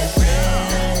know that.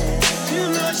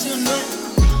 You know.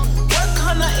 What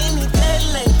color any day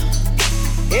late?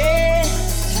 Yeah.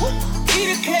 Eat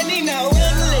a candy now,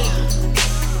 late.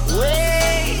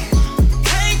 Wait.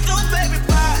 Ain't through, baby,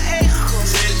 by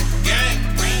acres.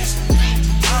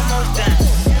 Almost done.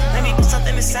 Let me put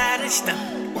something inside and stuff.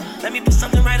 Let me put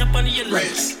something right up under your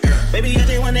legs. Baby, I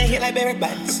just wanna hit like Barry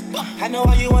Bonds. I know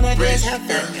all you wanna do is have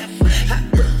fun. I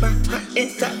put my heart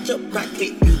inside your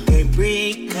pocket. You can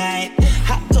breathe kind.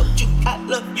 I told you I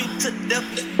love you to death.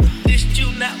 This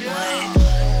you not what?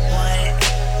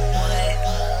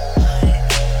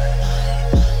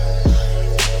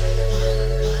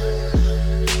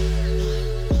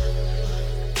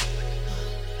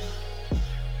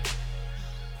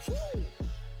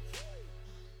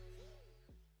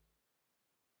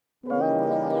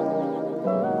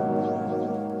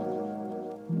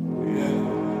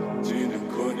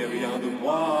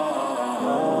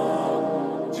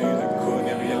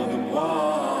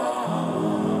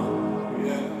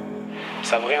 Ils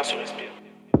savent rien sur Respire.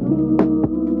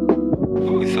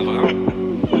 Oh, ils savent rien.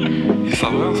 Ils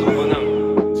savent rien sur bonhomme.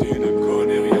 Tu ne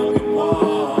connais rien de moi.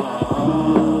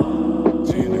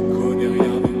 Tu ne connais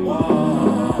rien de moi.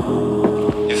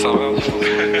 Ils savent rien sur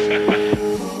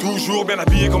Toujours bien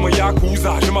habillé comme un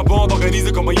yakuza. J'ai ma bande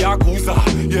organisée comme un yakuza.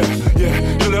 Yeah.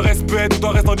 Je le respecte tout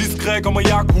en restant discret comme un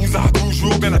yakuza.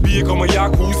 Toujours bien habillé comme un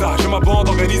yakuza. J'ai ma bande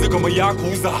organisée comme un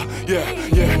yakuza. Yeah.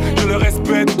 Je le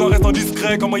respecte tout en restant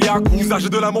discret comme un yakuza. J'ai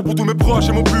de l'amour pour tous mes proches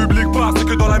et mon public. Parce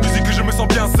que dans la musique je me sens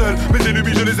bien seul. Mes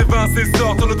ennemis je les évince et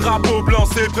sort sur le drapeau blanc.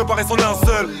 C'est préparer son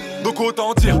linceul. Donc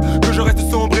autant dire que je reste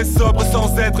sombre et sobre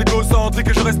sans être égocentrique.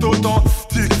 Et je reste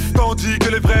authentique. Tandis que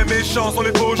les vrais méchants sont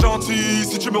les faux gentils.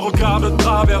 Si tu me regardes de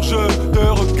travers, je te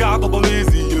regarde dans les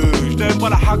yeux. Je n'aime pas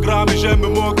la hagra mais j'aime me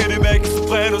moquer des mecs qui se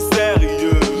prennent au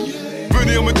sérieux.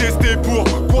 Venir me tester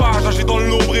pourquoi j'agis dans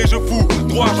l'ombre et je fous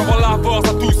droit. J'envoie la force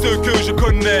à tous ceux que je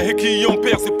connais et qui ont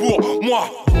percé pour moi.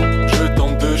 Je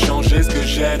tente de changer ce que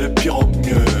j'ai de pire au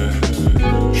mieux.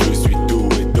 Je suis doux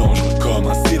et dangereux comme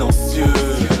un silencieux.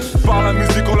 Par la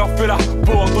musique on leur fait la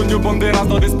peau. Antonio Banderas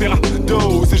dans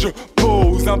Desperados. Et je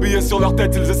pose un billet sur leur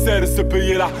tête. Ils essaient de se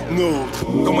payer la nôtre.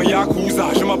 Comme un yakuza,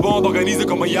 j'ai ma bande organisée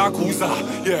comme un yakuza.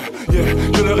 Yeah.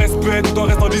 Je le respecte tout en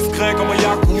restant discret comme un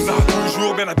yakuza.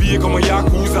 Toujours bien habillé comme un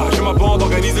yakuza. J'ai ma bande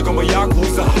organisée comme un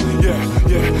yakuza. Yeah.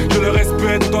 Je le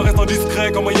respecte tout en restant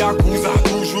discret comme un yakuza.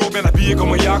 Toujours bien habillé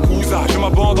comme un yakuza. J'ai ma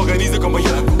bande organisée comme un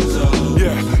yakuza.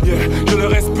 Yeah. Je le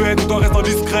respecte tout en restant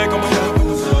discret comme un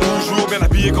yakuza. Toujours bien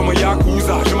habillé comme un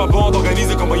yakuza. J'ai ma bande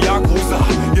organisée comme un yakuza.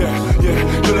 Yeah.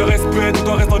 Je le respecte tout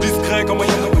en restant discret comme un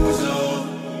yakuza.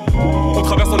 On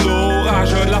traverse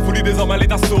l'orage, la folie désormais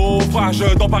l'état sauvage.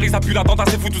 Dans Paris ça pue l'attentat,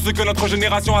 c'est fou tout ce que notre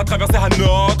génération a traversé à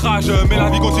notre âge. Mais la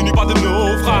vie continue pas de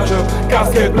naufrage.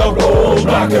 Casquette blanc,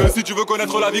 black. Si tu veux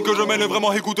connaître la vie que je mène,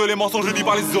 vraiment écoute les mensonges dits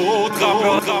par les autres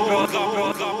rappeurs.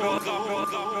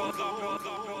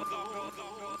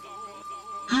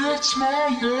 It's my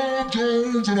love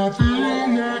Jones and I feel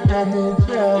like I'm on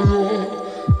fire.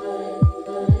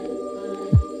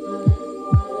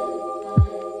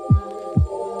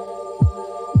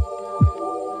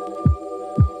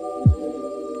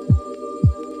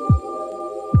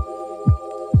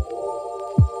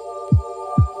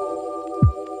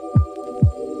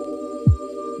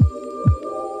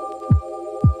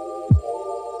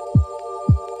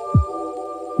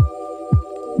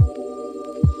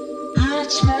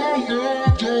 It's my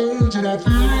love Jones and I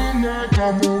feel like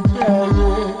I'm on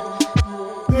fire.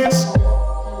 Yes.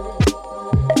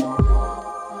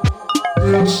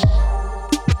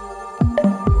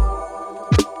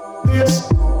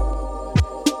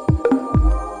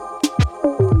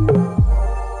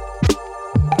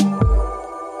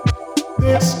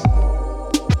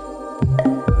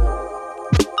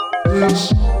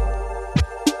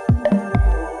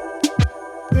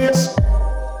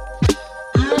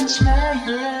 It's my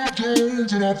love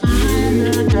Jones and I feel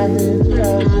like I'm on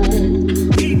fire.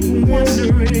 Keep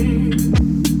wondering.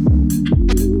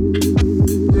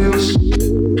 Yes.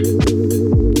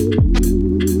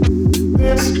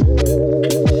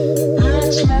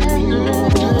 It's my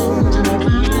love Jones and I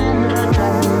feel like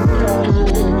I'm on fire.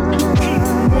 Keep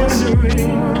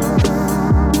wondering.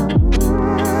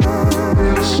 Yes.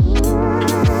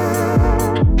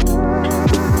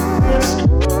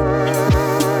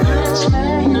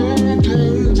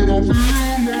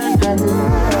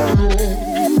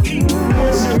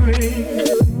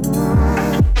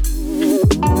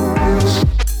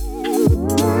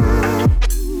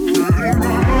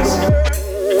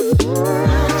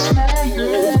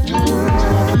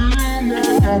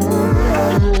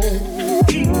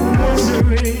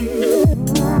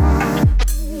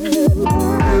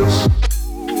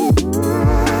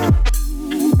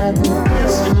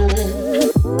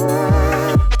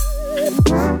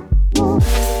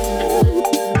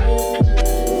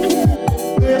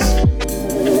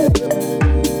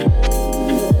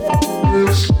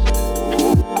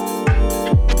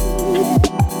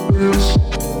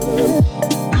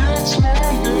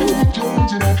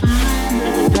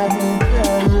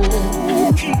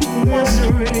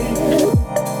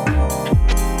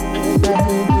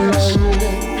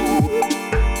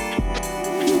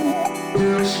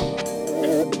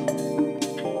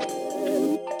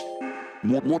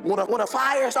 When a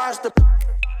fire starts to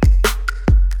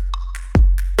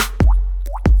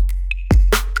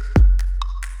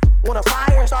when a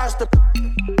fire starts to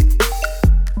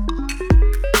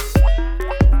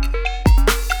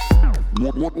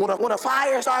when a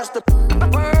fire starts to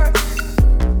burn,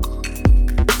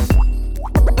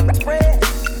 spread.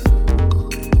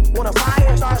 When a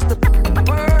fire starts to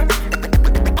burn,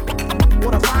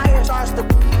 when a fire starts to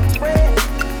spread,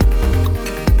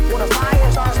 when a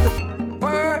fire starts to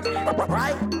burn,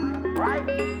 right?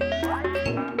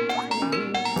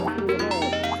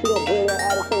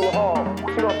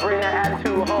 She gon' bring that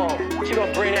attitude home. She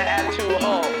gon' bring that attitude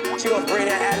home. She gon' bring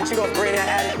that attitude. She gon' bring that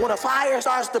attitude. When a fire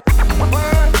starts to burn,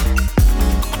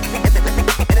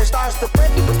 and it starts to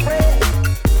spread.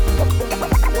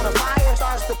 When a fire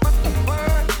starts to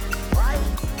burn, right?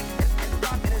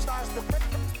 And it starts to spread.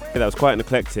 Yeah, that was quite an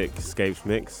eclectic Scapes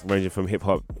mix, ranging from hip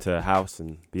hop to house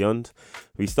and beyond.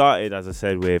 We started, as I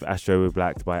said, with Astro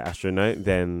Blacked by Astronaut,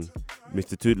 then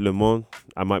Mr. Tout Le Monde,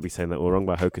 I might be saying that all wrong,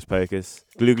 by Hocus Pocus,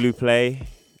 Glue Glue Play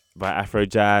by Afro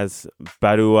Jazz,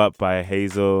 Badu Up by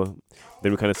Hazel.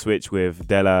 Then we kind of switch with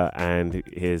Della and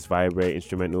his Vibrate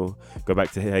instrumental, go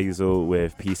back to Hazel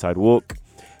with P-Side Walk,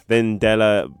 then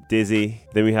Della, Dizzy,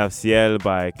 then we have Ciel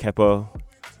by Kepo,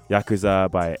 Yakuza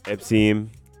by Epsim,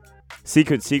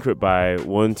 Secret by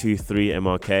 123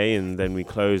 MRK, and then we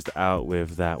closed out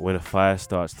with that When a Fire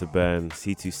Starts to Burn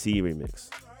C2C remix,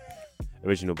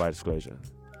 original by Disclosure.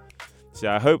 So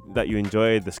I hope that you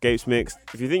enjoyed the Scapes mix.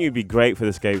 If you think you'd be great for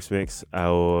the Scapes mix,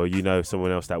 or you know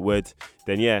someone else that would,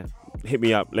 then yeah, hit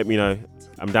me up, let me know.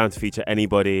 I'm down to feature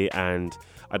anybody, and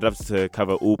I'd love to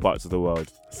cover all parts of the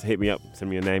world. So hit me up, send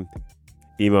me your name,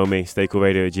 email me,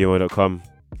 staycoolradio@gmail.com,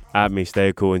 add me,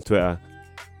 Stay Cool, on Twitter.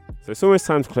 So it's almost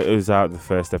time to close out the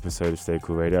first episode of Stay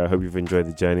Cool Radio. I hope you've enjoyed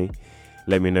the journey.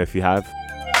 Let me know if you have.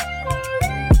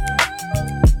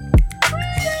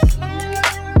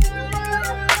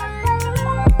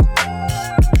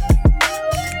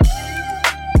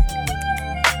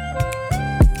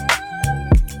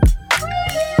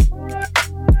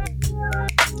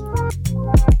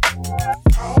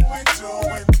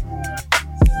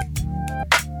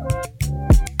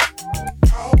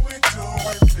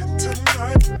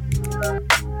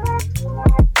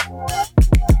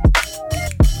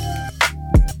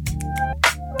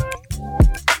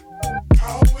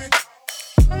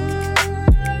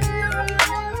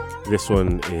 This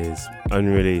one is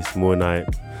unreleased, More Night.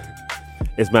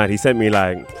 It's mad. He sent me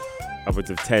like upwards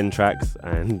of 10 tracks,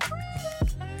 and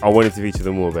I wanted to feature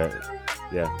them all, but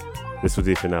yeah, this will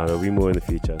do for now. There'll be more in the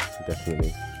future,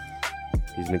 definitely.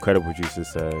 He's an incredible producer,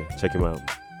 so check him out.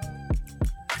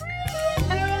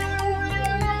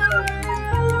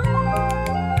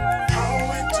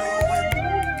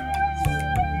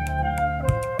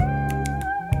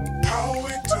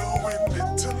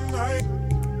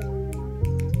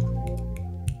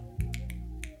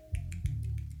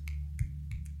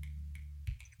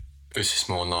 This is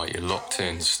More Night, you're locked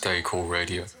in, Stay Cool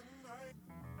Radio.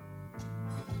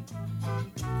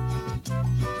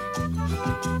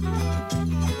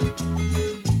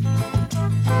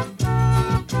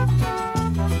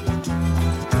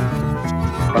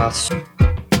 Bass.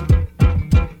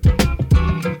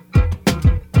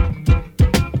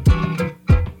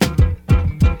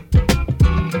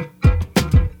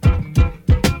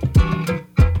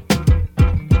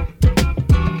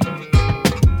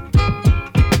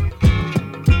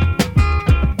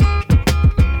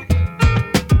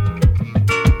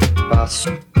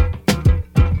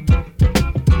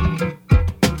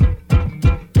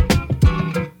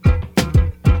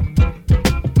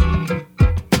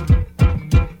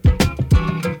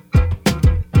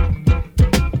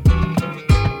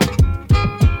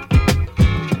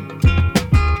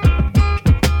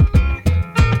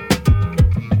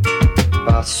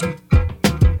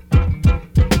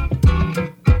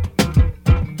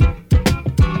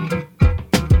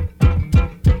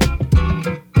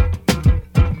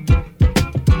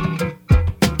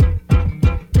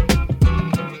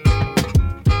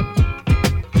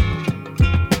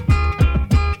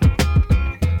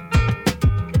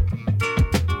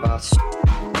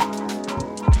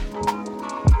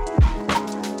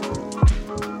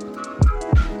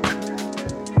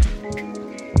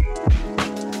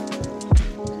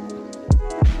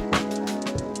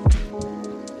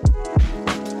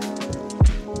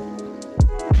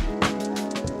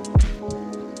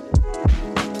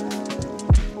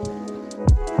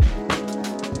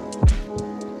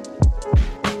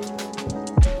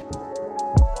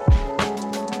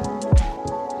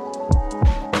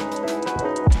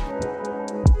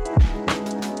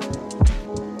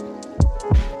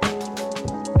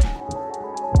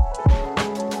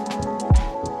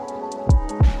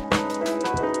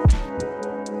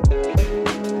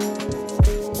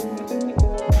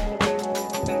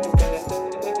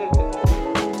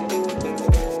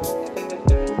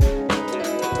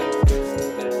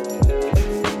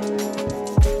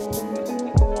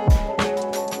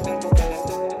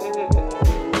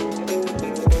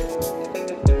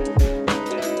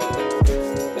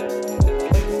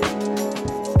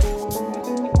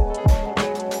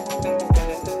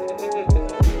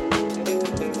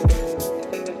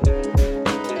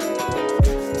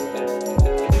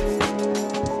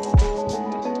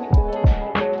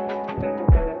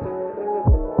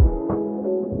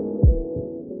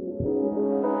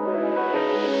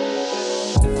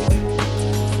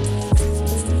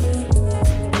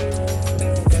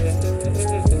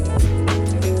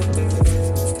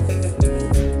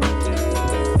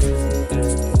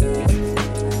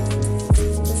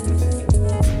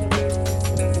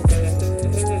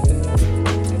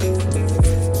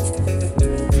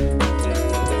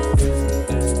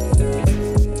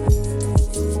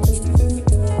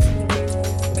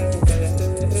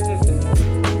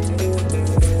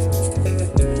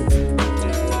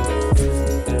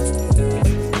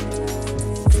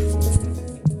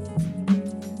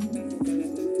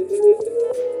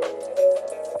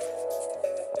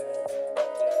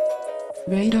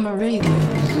 Radar Radio.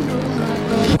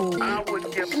 I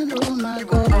wouldn't give a you from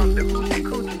the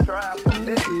Coochie tribe from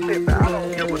Mississippi. I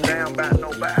don't give a damn about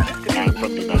nobody. I'm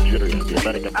from the Nigerian, the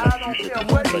American Constitution. I don't care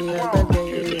what you want.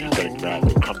 I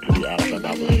will come to the island and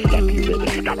I will slap you with a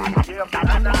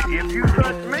If you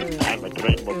touch me, I'm a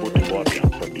trained Mobutu warrior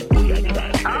from the Buya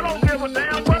tribe. I don't give a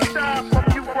damn what tribe from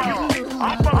you from.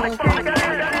 I'm from the King tribe.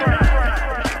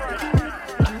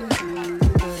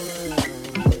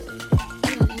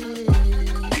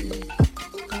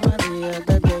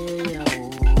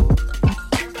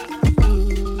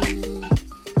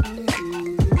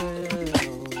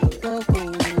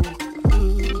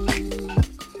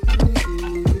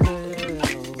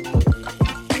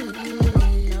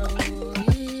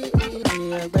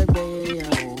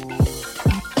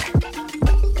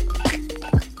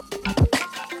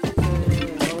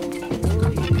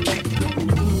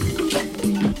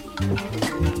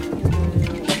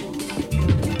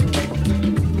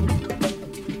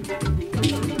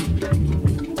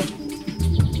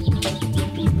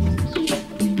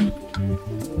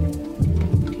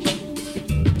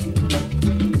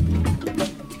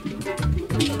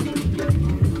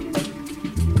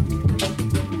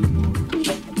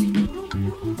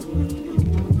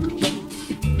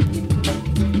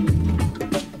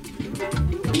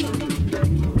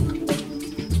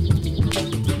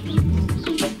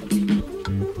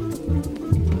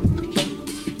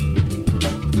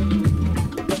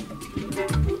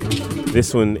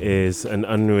 This one is an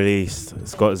unreleased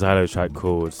Scott Zylo track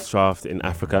called Shaft in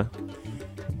Africa.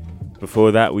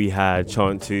 Before that, we had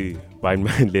Chant 2 by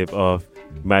Madlib of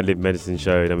Madlib Medicine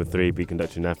Show #3, Beat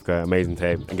Conductor in Africa. Amazing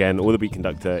tape. Again, all the Beat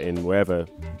Conductor in wherever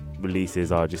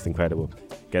releases are just incredible.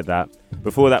 Get that.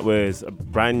 Before that was a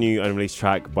brand new unreleased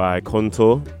track by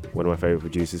Contour, one of my favourite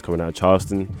producers coming out of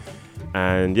Charleston.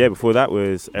 And yeah, before that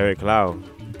was Eric Lau,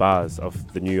 Bars,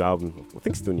 of the new album, I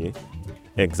think still new,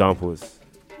 Examples.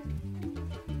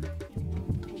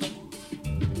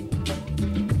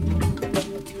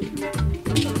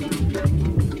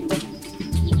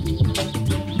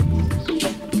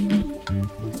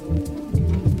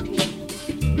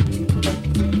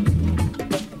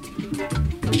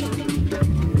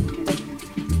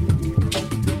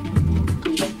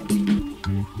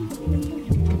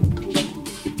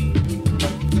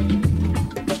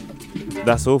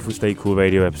 That's all for Stay Cool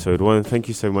Radio episode 1. Thank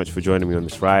you so much for joining me on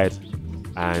this ride,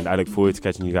 and I look forward to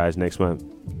catching you guys next month.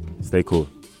 Stay cool.